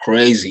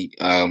 Crazy.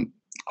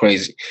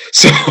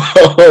 So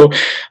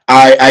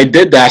I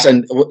did that,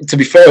 and to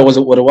be fair,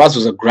 what it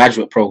was a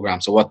graduate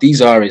program. So what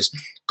these are is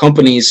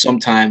companies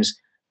sometimes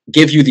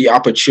give you the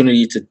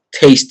opportunity to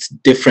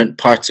taste different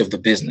parts of the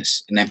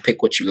business and then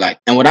pick what you like.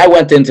 And when I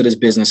went into this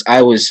business,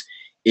 I was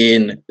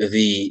in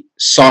the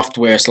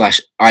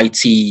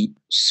software/IT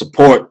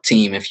support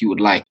team, if you would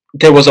like.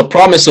 There was a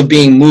promise of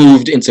being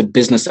moved into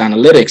business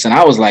analytics, and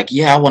I was like,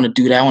 yeah, I want to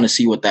do that. I want to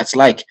see what that's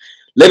like.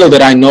 Little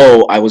did I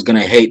know I was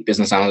going to hate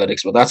business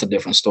analytics, but that's a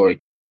different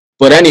story.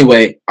 But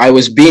anyway, I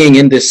was being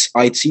in this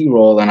IT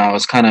role, and I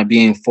was kind of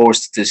being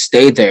forced to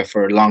stay there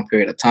for a long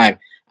period of time.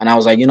 And I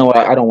was like, you know what?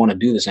 I don't want to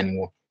do this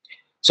anymore.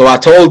 So I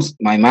told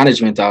my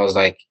management, I was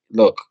like,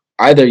 look,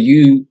 either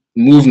you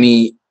move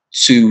me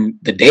to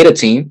the data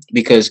team,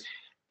 because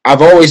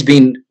I've always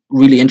been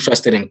really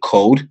interested in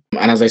code.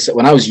 And as I said,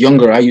 when I was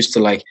younger, I used to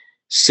like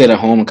sit at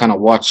home and kind of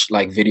watch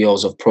like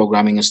videos of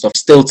programming and stuff.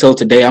 Still till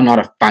today, I'm not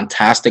a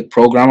fantastic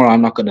programmer,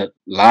 I'm not going to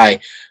lie.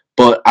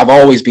 But I've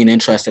always been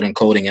interested in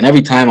coding. And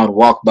every time I'd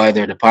walk by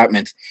their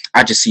department,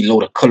 I just see a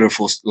load of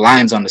colorful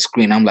lines on the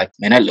screen. I'm like,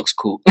 man, that looks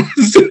cool.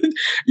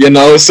 You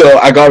know, so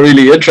I got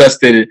really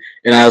interested.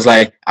 And I was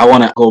like, I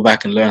want to go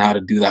back and learn how to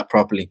do that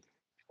properly.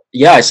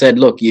 Yeah, I said,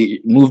 look,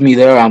 you move me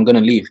there, I'm going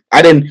to leave.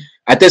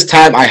 At this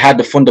time, I had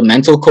the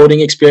fundamental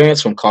coding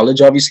experience from college,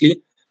 obviously.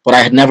 but I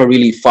had never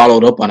really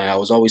followed up on it. I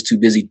was always too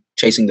busy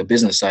chasing the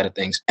business side of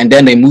things. And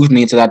then they moved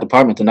me into that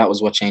department, and that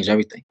was what changed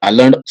everything. I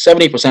learned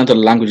 70% of the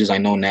languages I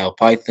know now: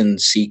 Python,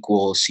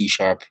 SQL, C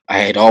Sharp. I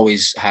had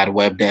always had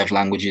web dev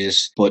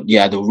languages, but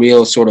yeah, the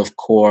real sort of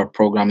core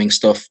programming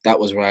stuff, that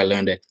was where I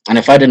learned it. And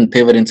if I didn't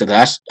pivot into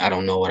that, I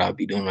don't know what I'd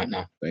be doing right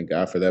now. Thank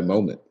God for that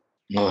moment.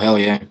 Oh, hell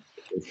yeah.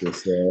 It's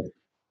just,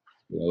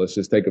 let's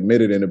just take a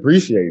minute and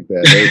appreciate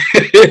that.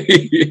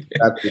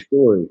 That's the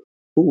story.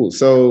 Cool.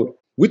 So,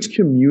 which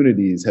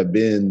communities have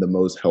been the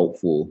most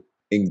helpful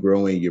in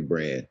growing your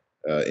brand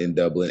in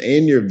Dublin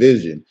and your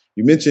vision?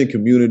 You mentioned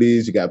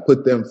communities, you got to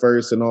put them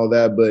first and all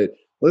that, but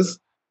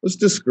let's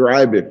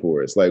describe it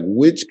for us. Like,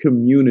 which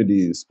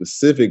communities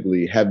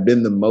specifically have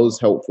been the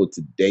most helpful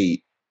to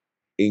date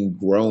in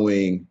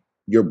growing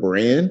your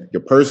brand,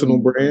 your personal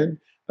brand,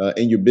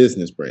 and your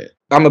business brand?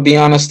 I'm going to be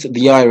honest,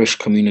 the Irish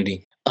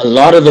community. A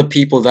lot of the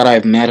people that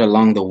I've met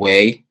along the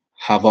way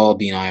have all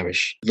been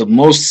Irish. The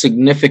most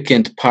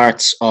significant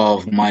parts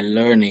of my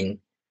learning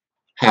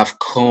have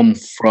come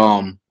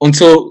from,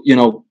 until,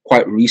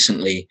 quite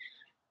recently,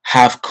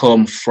 have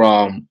come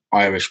from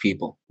Irish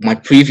people. My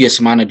previous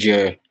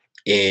manager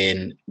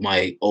in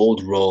my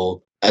old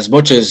role, as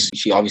much as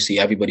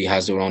everybody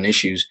has their own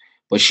issues,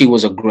 but she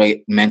was a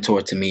great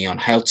mentor to me on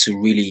how to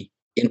really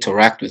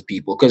interact with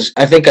people. Because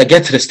I think I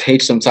get to the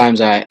stage sometimes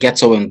I get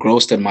so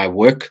engrossed in my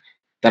work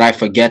that I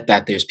forget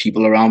that there's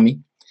people around me.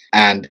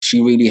 And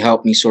she really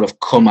helped me sort of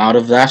come out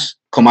of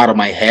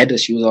my head,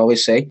 as she would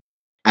always say.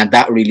 And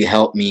that really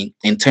helped me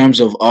in terms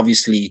of,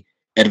 obviously,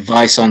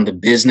 advice on the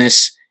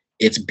business.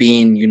 It's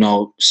been,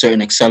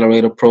 certain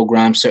accelerator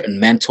programs, certain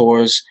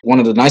mentors. One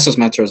of the nicest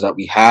mentors that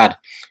we had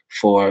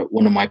for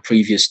one of my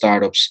previous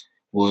startups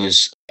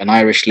was an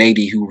Irish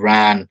lady who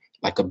ran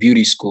like a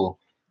beauty school.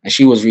 And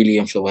she was really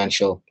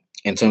influential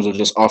in terms of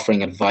just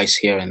offering advice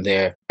here and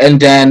there. And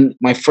then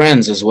my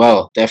friends as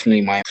well,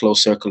 definitely my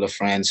close circle of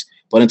friends.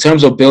 But in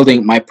terms of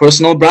building my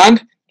personal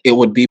brand, it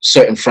would be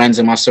certain friends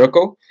in my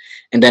circle.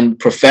 And then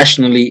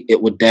professionally,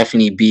 it would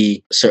definitely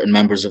be certain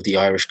members of the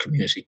Irish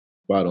community.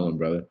 Spot on,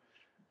 brother.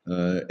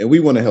 And we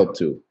want to help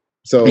too.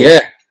 So yeah.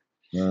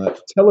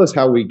 Tell us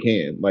how we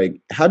can. Like,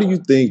 how do you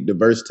think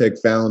Diverse Tech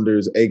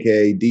Founders,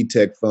 aka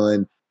D-Tech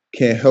Fund,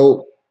 can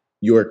help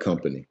your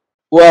company?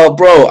 Well,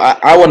 bro,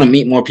 I want to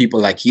meet more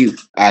people like you.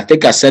 I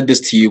think I said this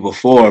to you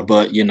before,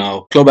 but,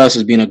 Clubhouse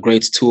has been a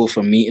great tool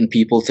for meeting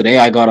people. Today,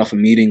 I got off a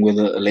meeting with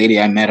a lady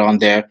I met on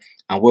there,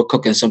 and we're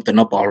cooking something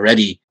up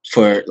already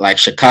for, like,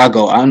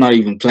 Chicago. I'm not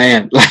even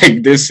playing.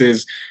 Like, this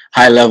is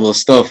high-level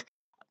stuff.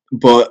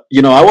 But,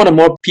 I wanted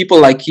more people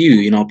like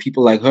you,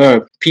 people like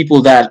her,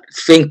 people that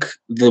think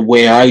the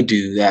way I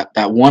do,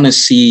 that want to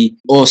see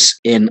us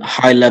in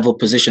high-level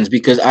positions,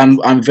 because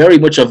I'm very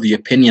much of the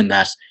opinion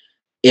that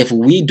if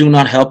we do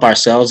not help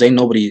ourselves, ain't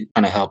nobody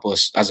going to help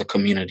us as a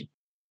community.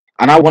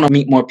 And I want to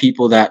meet more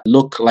people that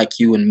look like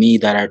you and me,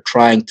 that are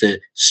trying to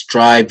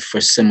strive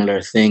for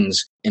similar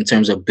things in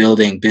terms of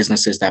building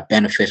businesses that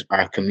benefit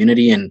our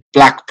community and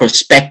Black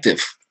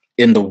perspective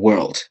in the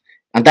world.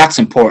 And that's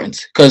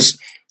important, because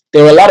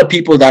there are a lot of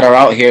people that are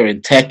out here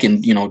in tech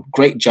and,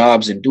 great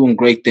jobs and doing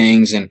great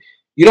things, and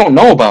you don't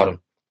know about them.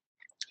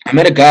 I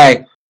met a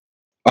guy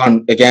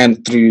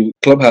through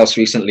Clubhouse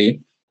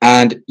recently,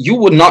 and you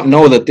would not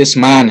know that this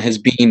man has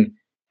been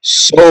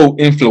so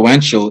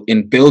influential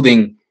in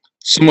building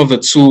some of the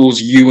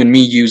tools you and me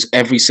use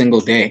every single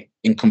day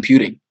in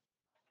computing.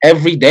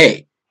 Every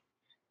day.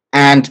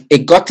 And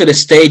it got to the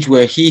stage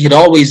where he had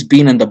always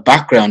been in the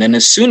background. And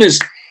as soon as,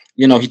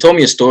 he told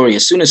me a story,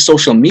 as soon as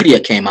social media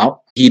came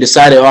out, he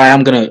decided, all right,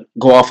 I'm going to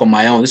go off on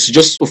my own. This is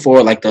just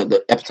before like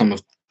the epitome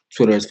of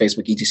Twitter,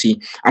 Facebook, etc.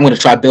 I'm going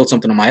to try to build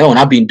something on my own.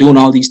 I've been doing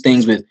all these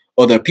things with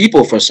other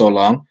people for so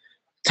long.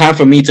 Time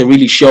for me to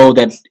really show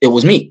that it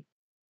was me.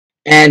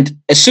 And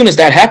as soon as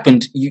that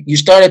happened, you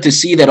started to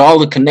see that all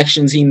the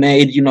connections he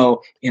made,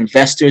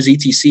 investors,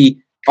 etc.,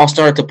 all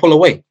started to pull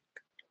away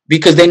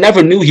because they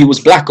never knew he was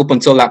Black up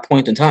until that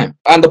point in time.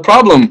 And the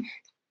problem,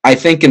 I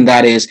think, in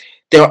that is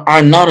there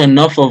are not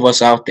enough of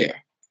us out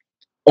there,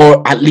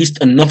 or at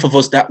least enough of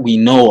us that we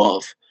know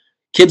of.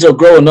 Kids are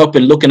growing up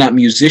and looking at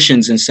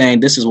musicians and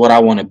saying, this is what I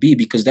want to be,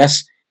 because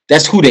that's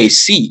who they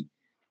see.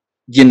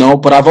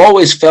 But I've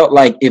always felt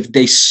like if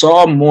they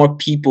saw more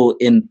people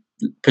in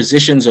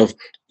positions of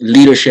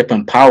leadership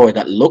and power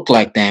that look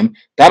like them,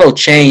 that'll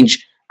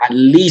change at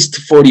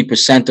least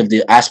 40% of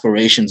the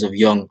aspirations of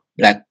young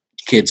Black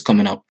kids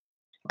coming up.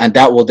 And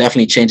that will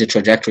definitely change the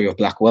trajectory of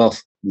Black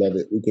wealth. Love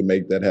it. We can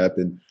make that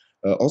happen.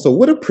 Also,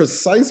 what a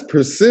precise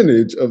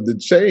percentage of the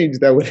change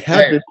that would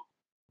happen.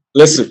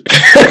 Listen.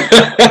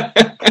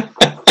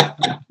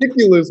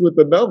 Ridiculous with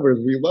the numbers.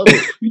 We love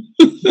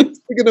it.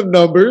 Speaking of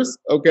numbers,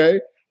 okay.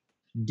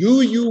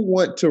 Do you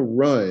want to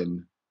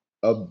run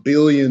a $1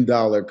 billion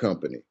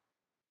company?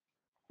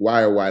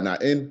 Why or why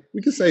not? And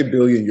we can say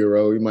billion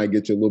euro. We might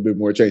get you a little bit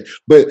more change.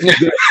 But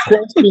the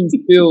question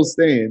still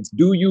stands.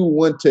 Do you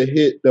want to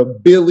hit the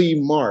Billy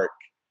mark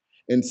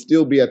and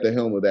still be at the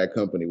helm of that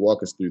company?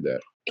 Walk us through that.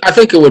 I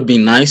think it would be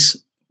nice,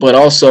 but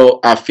also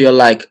I feel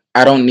like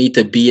I don't need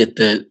to be at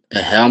the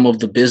the helm of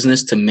the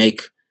business to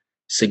make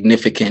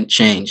significant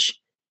change.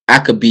 I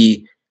could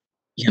be,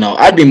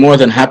 I'd be more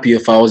than happy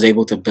if I was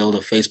able to build a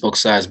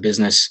Facebook-sized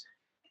business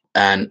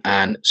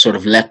and sort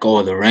of let go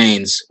of the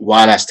reins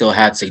while I still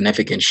had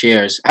significant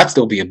shares. I'd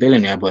still be a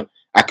billionaire, but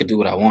I could do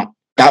what I want.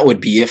 That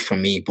would be it for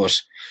me. But,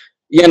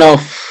 you know,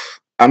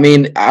 I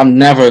mean, I'm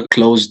never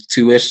closed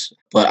to it,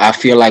 but I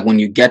feel like when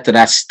you get to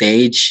that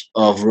stage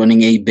of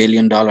running a $1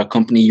 billion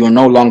company, you're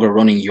no longer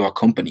running your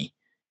company.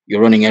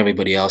 You're running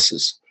everybody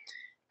else's.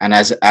 And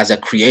as a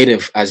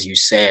creative, as you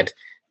said,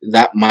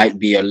 that might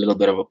be a little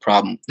bit of a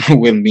problem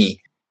with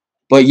me.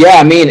 But yeah,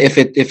 I mean, if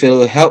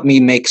it'll help me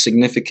make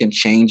significant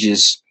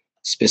changes,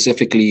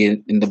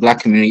 specifically in the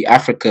Black community,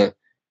 Africa,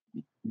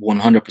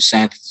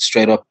 100%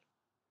 straight up,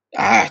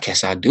 I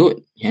guess I'd do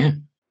it. Yeah.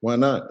 Why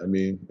not? I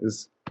mean,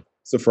 it's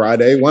a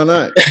Friday. Why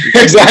not?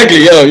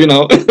 Exactly. Yo,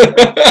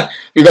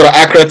 we go to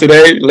Accra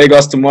today,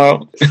 Lagos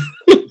tomorrow.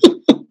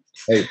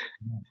 Hey,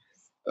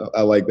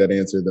 I like that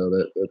answer though.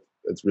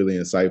 That's really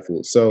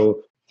insightful.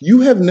 So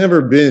you have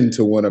never been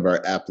to one of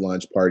our app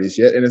launch parties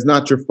yet, and it's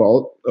not your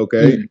fault.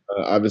 Okay.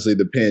 Mm-hmm. Obviously,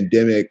 the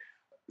pandemic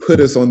put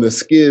us on the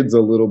skids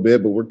a little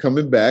bit, but we're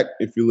coming back.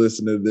 If you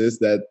listen to this,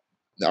 that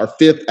our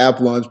 5th app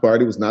launch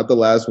party was not the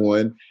last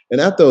one.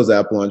 And at those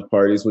app launch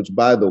parties, which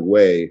by the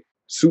way,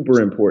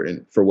 super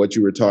important for what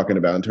you were talking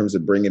about in terms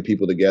of bringing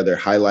people together,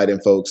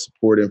 highlighting folks,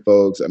 supporting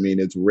folks. I mean,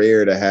 it's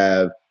rare to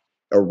have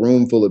a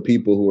room full of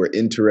people who are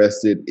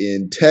interested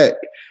in tech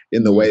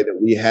in the way that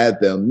we had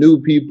them.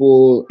 New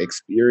people,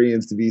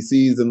 experienced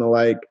VCs and the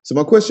like. So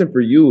my question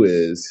for you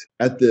is,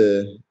 at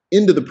the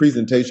end of the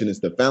presentation is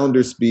the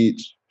founder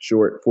speech,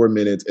 short 4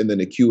 minutes, and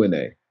then a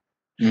Q&A.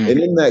 And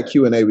in that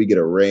Q&A, we get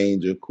a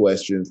range of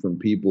questions from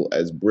people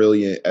as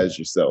brilliant as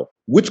yourself.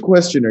 Which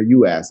question are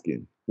you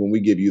asking when we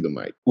give you the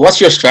mic? What's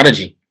your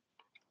strategy?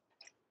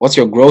 What's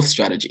your growth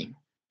strategy?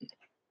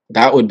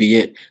 That would be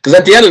it. Because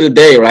at the end of the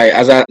day, right,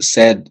 as I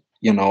said,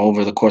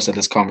 over the course of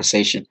this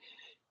conversation,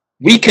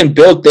 we can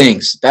build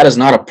things. That is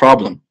not a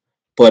problem.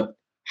 But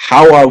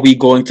how are we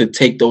going to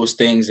take those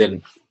things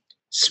and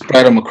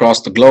spread them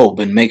across the globe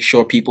and make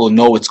sure people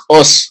know it's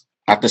us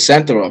at the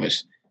center of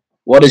it?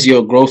 What is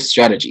your growth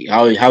strategy?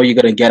 How are you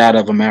going to get out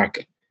of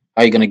America?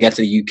 How are you going to get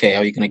to the UK? How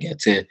are you going to get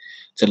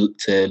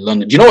to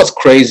London? Do you know what's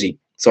crazy?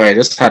 Sorry, I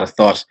just had a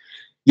thought.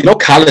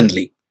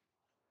 Calendly,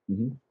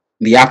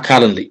 the app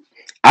Calendly.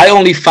 I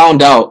only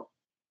found out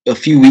a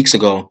few weeks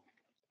ago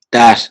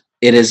that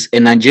it is a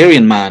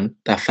Nigerian man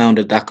that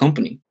founded that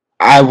company.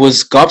 I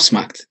was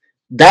gobsmacked.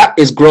 That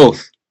is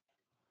growth.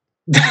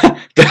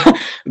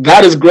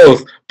 That is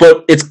growth.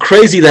 But it's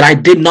crazy that I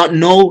did not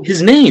know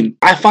his name.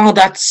 I found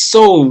that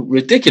so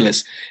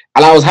ridiculous.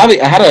 And I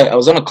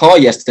was on a call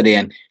yesterday,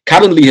 and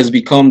Calendly has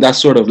become that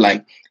sort of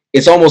like,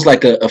 it's almost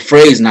like a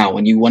phrase now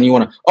when you want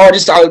to,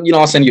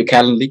 I'll send you a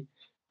Calendly.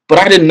 But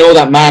I didn't know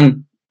that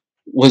man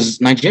was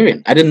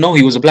Nigerian. I didn't know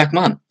he was a Black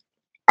man.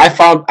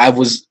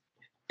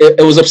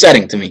 It was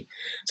upsetting to me.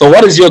 So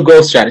what is your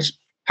growth strategy?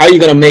 How are you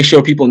going to make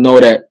sure people know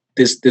that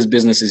this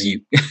business is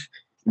you?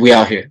 We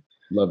out here.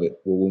 Love it.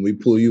 Well, when we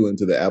pull you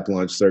into the app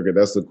launch circuit,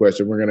 that's the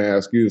question we're going to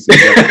ask you. So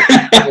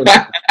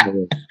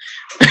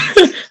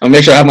I'll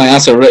make sure I have my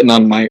answer written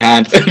on my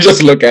hand.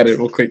 Just look at it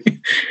real quick.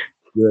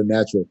 You're a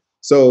natural.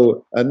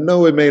 So I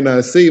know it may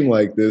not seem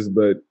like this,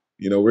 but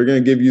we're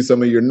going to give you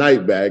some of your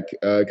night back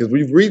because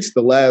we've reached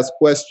the last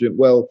question.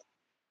 Well,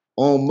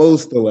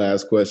 almost the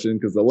last question,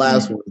 because the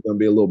last one is going to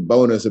be a little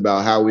bonus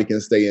about how we can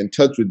stay in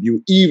touch with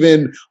you,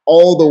 even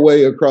all the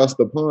way across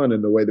the pond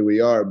in the way that we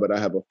are. But I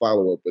have a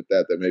follow-up with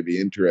that may be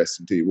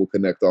interesting to you. We'll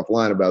connect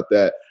offline about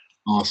that.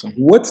 Awesome.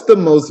 What's the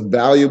most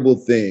valuable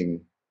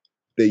thing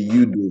that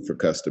you do for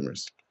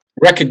customers?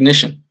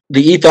 Recognition.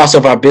 The ethos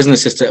of our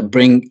business is to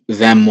bring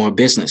them more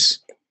business,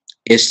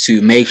 is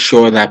to make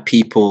sure that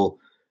people,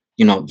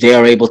 they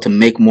are able to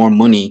make more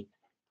money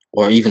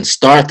or even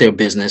start their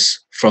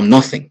business from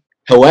nothing.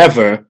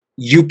 However,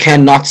 you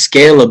cannot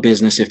scale a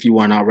business if you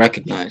are not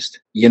recognized.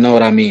 You know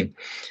what I mean?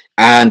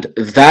 And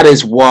that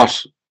is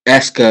what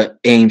Esca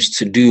aims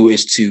to do,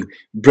 is to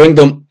bring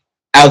them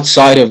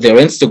outside of their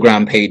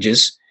Instagram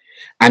pages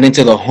and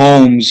into the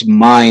homes,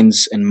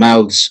 minds, and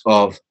mouths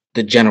of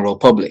the general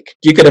public.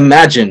 You could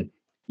imagine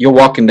you're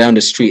walking down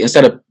the street,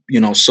 instead of,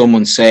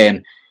 someone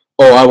saying,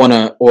 oh, I want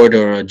to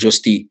order a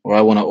Just Eat, or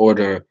I want to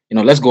order,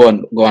 let's go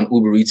on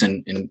Uber Eats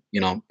and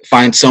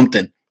find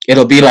something.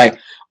 It'll be like,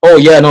 oh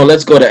yeah, no,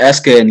 let's go to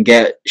Esca and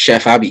get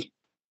Chef Abby.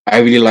 I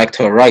really liked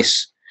her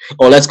rice.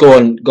 Or let's go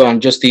on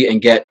Just Eat and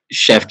get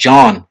Chef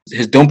John.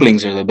 His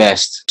dumplings are the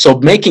best. So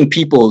making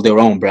people their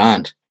own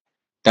brand,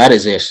 that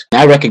is it.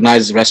 I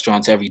recognize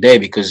restaurants every day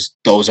because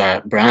those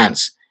are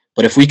brands.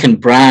 But if we can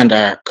brand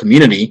our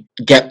community,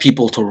 get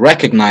people to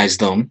recognize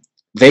them,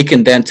 they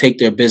can then take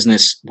their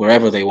business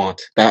wherever they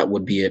want. That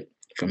would be it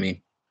for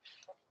me.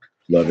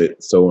 Love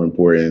it. So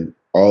important.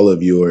 All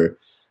of your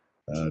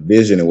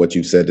vision and what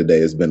you've said today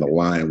has been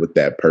aligned with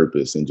that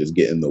purpose, and just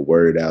getting the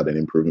word out and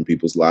improving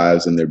people's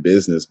lives and their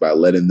business by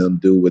letting them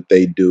do what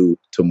they do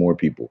to more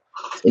people.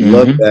 So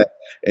love that.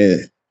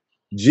 And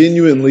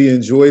genuinely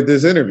enjoyed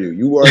this interview.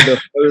 You are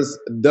the first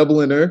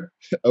Dubliner,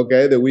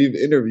 okay, that we've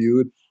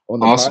interviewed on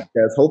the Awesome.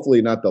 podcast.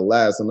 Hopefully not the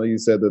last. I know you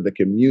said that the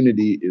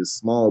community is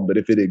small, but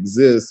if it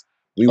exists,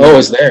 we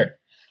It's there.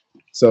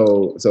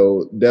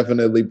 So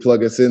definitely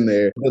plug us in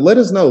there. But let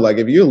us know, like,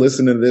 if you're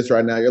listening to this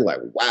right now, you're like,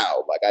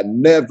 wow, like I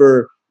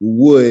never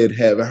would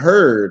have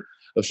heard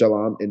of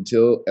Shalom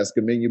until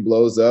Escamino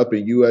blows up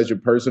and you as your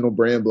personal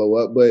brand blow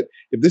up. But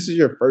if this is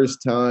your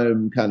first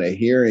time kind of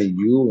hearing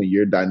you and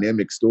your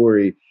dynamic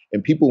story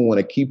and people want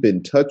to keep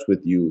in touch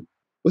with you,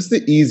 what's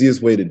the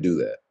easiest way to do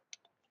that?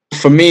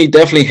 For me,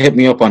 definitely hit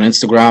me up on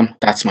Instagram.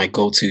 That's my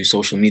go-to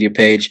social media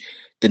page.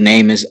 The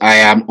name is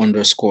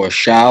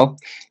IAM_Shal.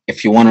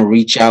 If you want to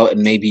reach out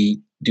and maybe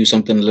do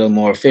something a little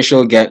more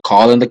official,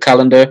 call in the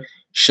calendar,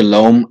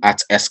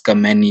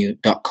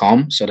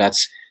 shalom@escamenu.com. So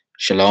that's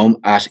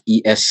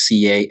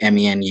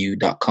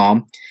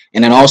shalom@escamenu.com.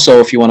 And then also,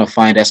 if you want to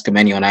find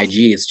Escamenu on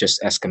IG, it's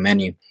just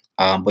Escamenu.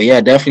 But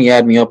yeah, definitely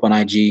add me up on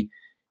IG.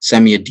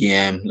 Send me a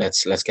DM.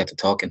 Let's get to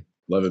talking.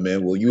 Love it,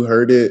 man. Well, you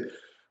heard it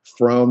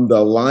from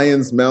the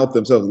lion's mouth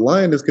themselves.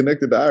 Lion is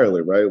connected to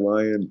Ireland, right?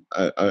 Lion.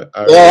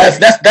 Yeah,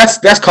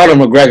 that's Conor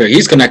McGregor.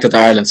 He's connected to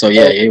Ireland, so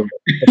yeah. You're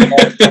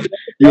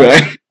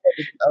right.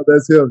 Oh,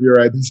 that's him. You're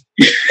right.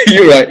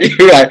 You're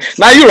right.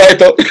 Now you're right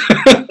though.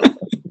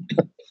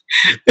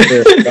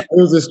 It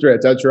was a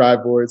stretch. I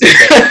tried for it.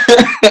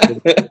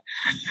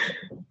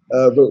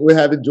 But we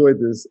have enjoyed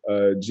this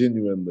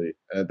genuinely.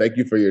 Thank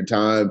you for your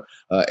time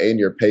and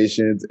your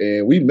patience.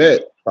 And we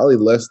met probably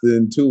less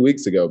than 2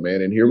 weeks ago,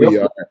 man. And here we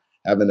are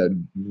having a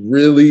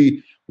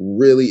really,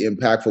 really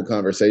impactful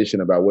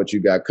conversation about what you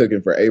got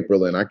cooking for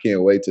April. And I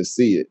can't wait to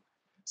see it.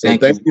 So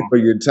thank you for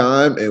your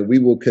time. And we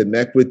will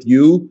connect with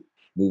you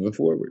moving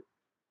forward.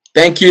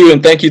 Thank you.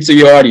 And thank you to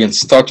your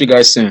audience. Talk to you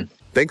guys soon.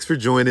 Thanks for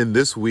joining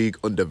this week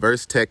on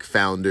Diverse Tech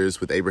Founders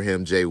with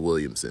Abraham J.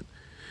 Williamson.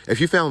 If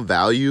you found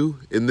value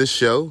in this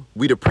show,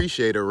 we'd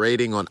appreciate a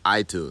rating on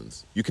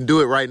iTunes. You can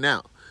do it right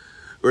now.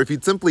 Or if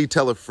you'd simply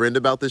tell a friend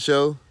about the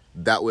show,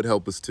 that would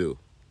help us too.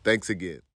 Thanks again.